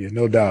power. Yeah,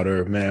 no doubt,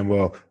 Irv, man.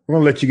 Well, we're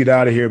going to let you get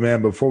out of here,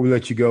 man. Before we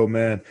let you go,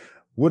 man,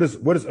 what is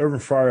Irving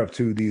Fryar up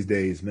to these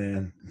days,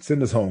 man?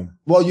 Send us home.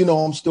 Well,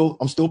 I'm still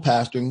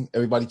pastoring.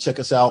 Everybody check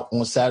us out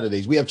on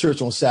Saturdays. We have church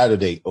on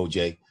Saturday,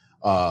 OJ.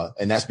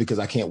 And that's because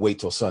I can't wait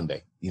till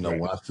Sunday. Right.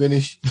 When I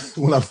finish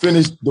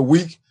the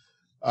week,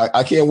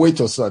 I can't wait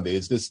till Sunday.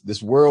 It's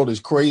this world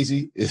is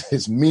crazy.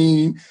 It's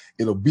mean.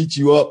 It'll beat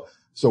you up.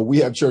 So we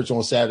have church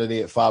on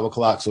Saturday at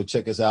 5:00. So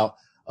check us out.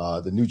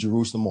 The New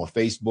Jerusalem on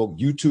Facebook,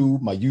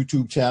 YouTube. My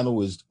YouTube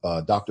channel is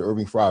Dr.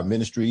 Irving Fryar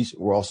Ministries.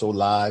 We're also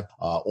live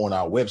on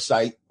our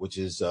website, which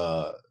is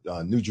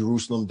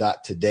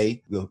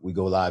newjerusalem.today. We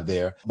go live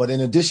there. But in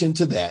addition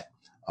to that,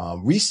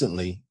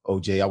 recently,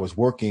 OJ, I was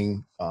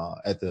working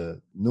at the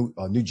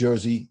New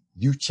Jersey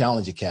Youth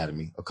Challenge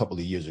Academy a couple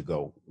of years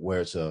ago,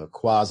 where it's a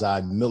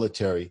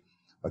quasi-military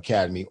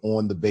academy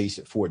on the base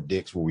at Fort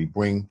Dix, where we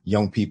bring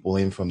young people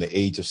in from the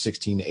age of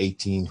 16 to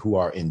 18 who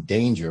are in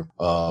danger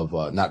of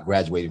not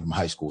graduating from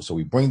high school. So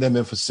we bring them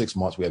in for 6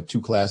 months. We have 2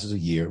 classes a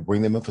year,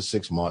 bring them in for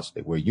 6 months.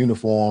 They wear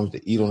uniforms,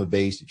 they eat on the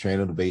base, they train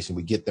on the base, and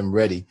we get them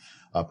ready,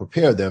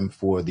 prepare them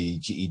for the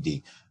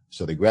GED.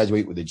 So they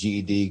graduate with the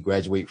GED,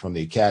 graduate from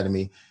the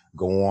academy,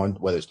 go on,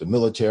 whether it's the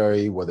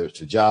military, whether it's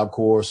the Job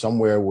Corps,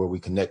 somewhere where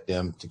we connect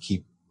them to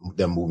keep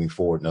them moving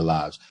forward in their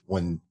lives.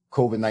 When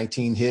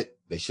COVID-19 hit,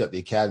 they shut the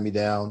academy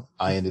down.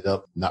 I ended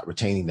up not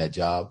retaining that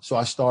job. So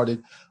I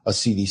started a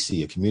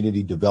CDC, a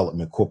Community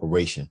Development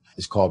Corporation.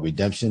 It's called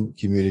Redemption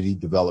Community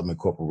Development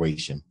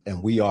Corporation.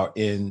 And we are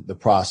in the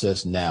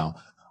process now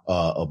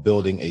of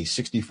building a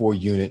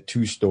 64-unit,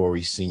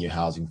 2-story senior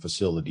housing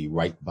facility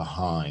right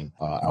behind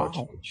our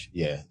church.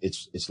 Yeah,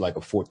 it's like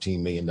a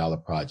 $14 million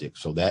project.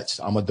 So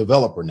I'm a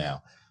developer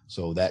now.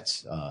 So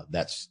that's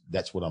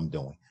what I'm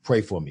doing.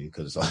 Pray for me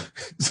because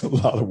it's a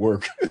lot of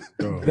work.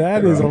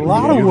 That is a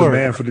lot of work. You're the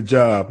man for the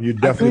job. You're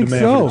definitely the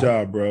man for the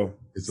job, bro.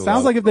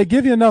 Sounds like if they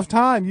give you enough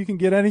time, you can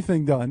get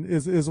anything done.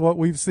 Is what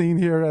we've seen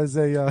here as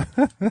a.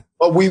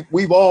 But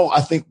we've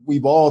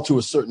all to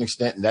a certain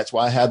extent, and that's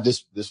why I have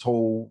this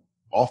whole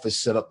office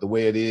set up the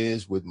way it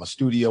is with my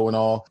studio and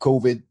all.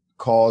 COVID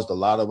caused a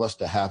lot of us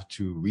to have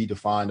to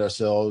redefine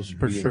ourselves,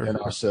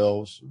 reinvent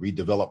ourselves,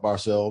 redevelop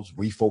ourselves,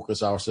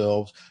 refocus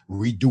ourselves,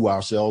 redo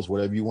ourselves,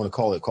 whatever you want to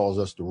call it, calls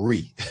us to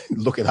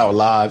look at our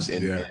lives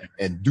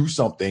and do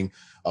something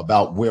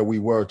about where we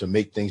were to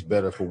make things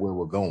better for where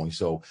we're going.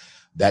 So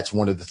that's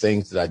one of the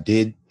things that I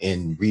did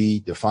in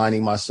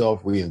redefining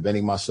myself,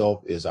 reinventing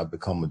myself, is I've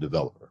become a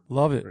developer.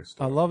 Love it.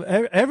 I love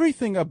it.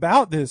 Everything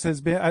about this has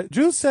been,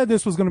 Drew said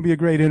this was going to be a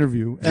great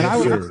interview. And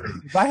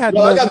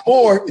I got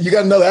more. You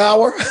got another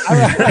hour?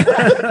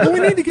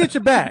 We need to get you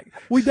back.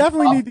 We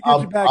definitely need to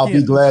get you back in. I'll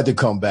be glad to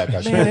come back.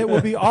 Man, it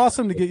would be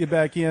awesome to get you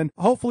back in.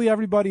 Hopefully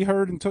everybody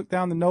heard and took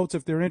down the notes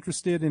if they're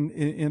interested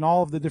in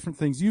all of the different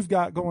things you've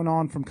got going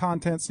on from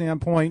content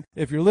standpoint.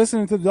 If you're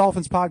listening to the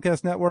Dolphins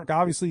Podcast Network,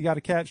 obviously you got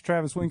to catch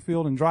Travis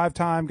Wingfield in Drive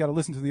Time, got to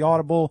listen to the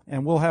Audible,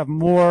 and we'll have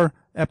more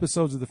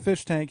episodes of the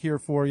Fish Tank here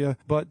for you.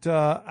 But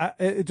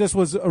it just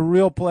was a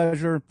real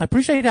pleasure. I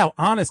appreciate how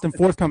honest and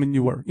forthcoming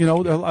you were.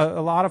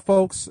 A lot of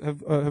folks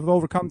have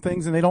overcome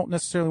things and they don't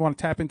necessarily want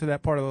to tap into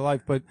that part of their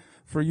life. But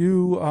for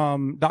you,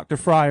 Dr.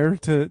 Fryar,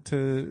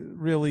 to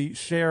really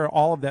share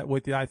all of that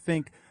with you, I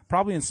think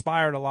probably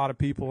inspired a lot of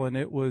people, and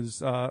it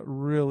was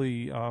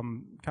really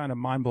kind of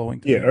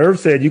mind-blowing. Yeah, Irv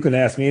said you can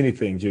ask me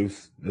anything,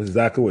 Juice. Those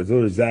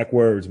are exact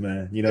words,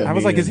 man. I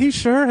was like, is he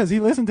sure? Has he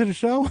listened to the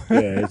show?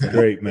 Yeah, it's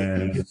great,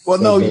 man.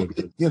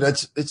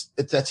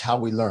 That's how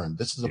we learn.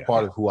 This is a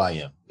part of who I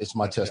am. It's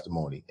my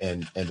testimony,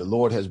 and the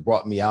Lord has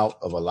brought me out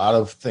of a lot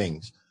of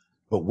things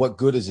But what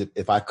good is it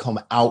if I come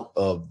out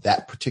of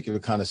that particular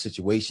kind of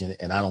situation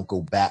and I don't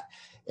go back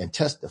and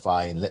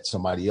testify and let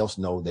somebody else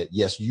know that,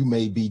 yes, you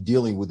may be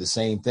dealing with the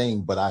same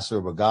thing, but I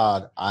serve a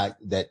God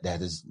that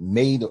has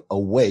made a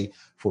way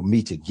for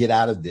me to get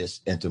out of this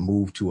and to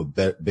move to a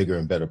bigger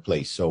and better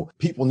place. So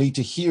people need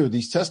to hear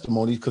these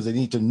testimonies because they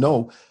need to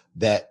know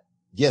that,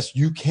 yes,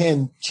 you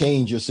can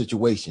change your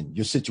situation.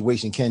 Your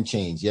situation can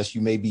change. Yes,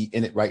 you may be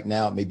in it right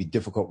now. It may be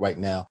difficult right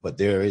now, but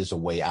there is a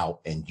way out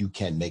and you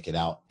can make it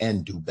out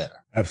and do better.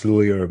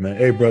 Absolutely, Irv, man.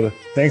 Hey, brother,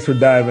 thanks for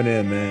diving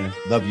in, man.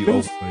 Love you.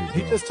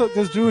 He just took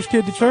this Jewish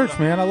kid to church,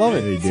 man. I love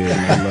it. He did.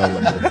 I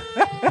love it,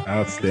 bro.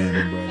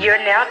 Outstanding, bro. You're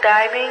now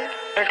diving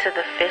into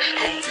the fish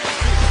tank.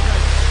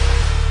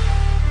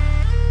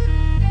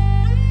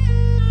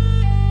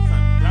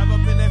 Dive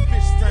up in that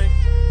fish tank.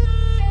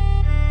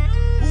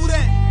 Who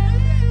that?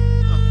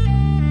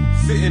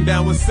 Sitting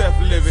down with Seth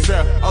Living,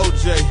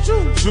 OJ,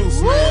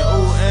 Juice Man,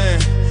 ooh,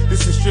 and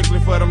this is strictly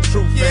for them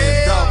true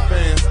fans, dog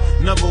fans.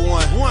 Number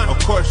one,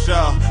 of course,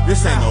 y'all.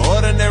 This ain't no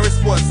ordinary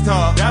sports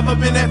talk. Dive up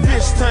in that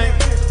fish tank.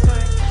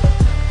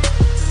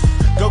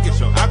 Go get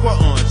your aqua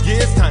orange.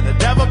 Yeah, it's time to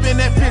dive up in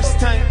that fish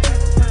tank.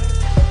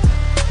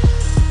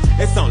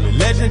 It's only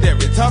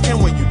legendary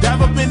talking when you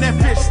dive up in that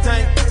fish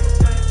tank.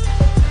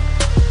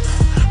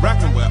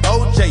 Rockin' with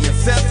OJ and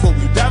Seth when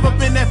we dive up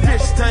in that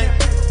fish tank.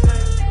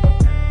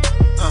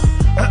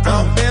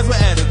 Fans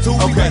with attitude.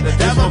 Okay,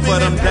 this one for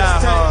them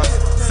diehards.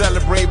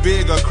 Celebrate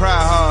big or cry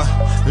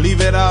hard.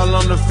 Leave it all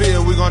on the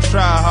field, we gon' try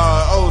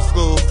hard. Old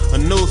school, a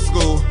new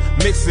school,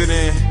 mix it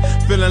in.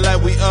 Feeling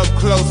like we up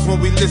close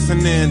when we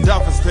listening.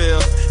 Dolphins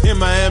tales, in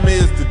Miami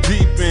is the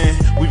deep end.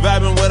 We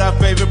vibing with our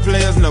favorite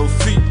players, no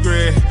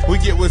secret. We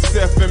get with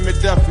Seth and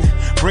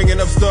McDuffie, bringing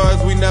up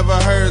stories we never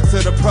heard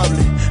to the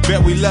public.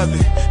 Bet we love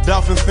it,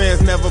 Dolphins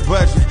fans never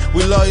budging.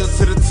 We loyal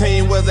to the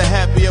team, whether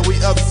happy or we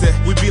upset.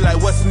 We be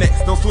like, what's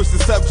next? Don't switch the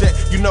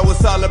subject, you know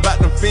it's all about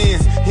them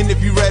fins. And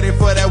if you ready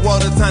for that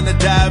water, time to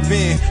dive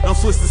in. Don't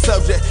switch the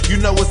subject, you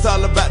know it's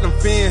all about them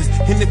fins.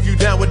 And if you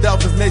down with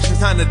Dolphins Nation,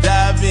 time to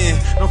dive in.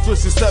 Don't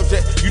switch the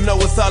subject, you know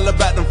it's all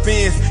about them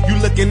fins. You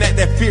looking at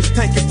that fish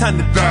tank, it's time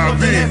to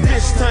dive in. That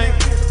fish tank.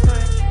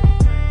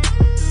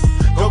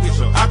 Go get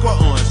your aqua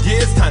orange,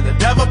 yeah, it's time to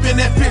dive up in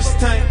that fish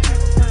tank.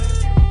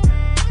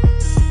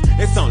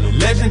 It's only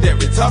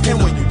legendary talking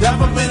when you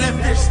dive up in that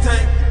fish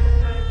tank.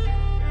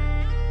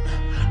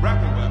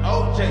 Rockin' with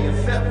OJ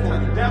and Seth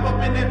when you dive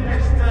up in that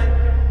fish tank.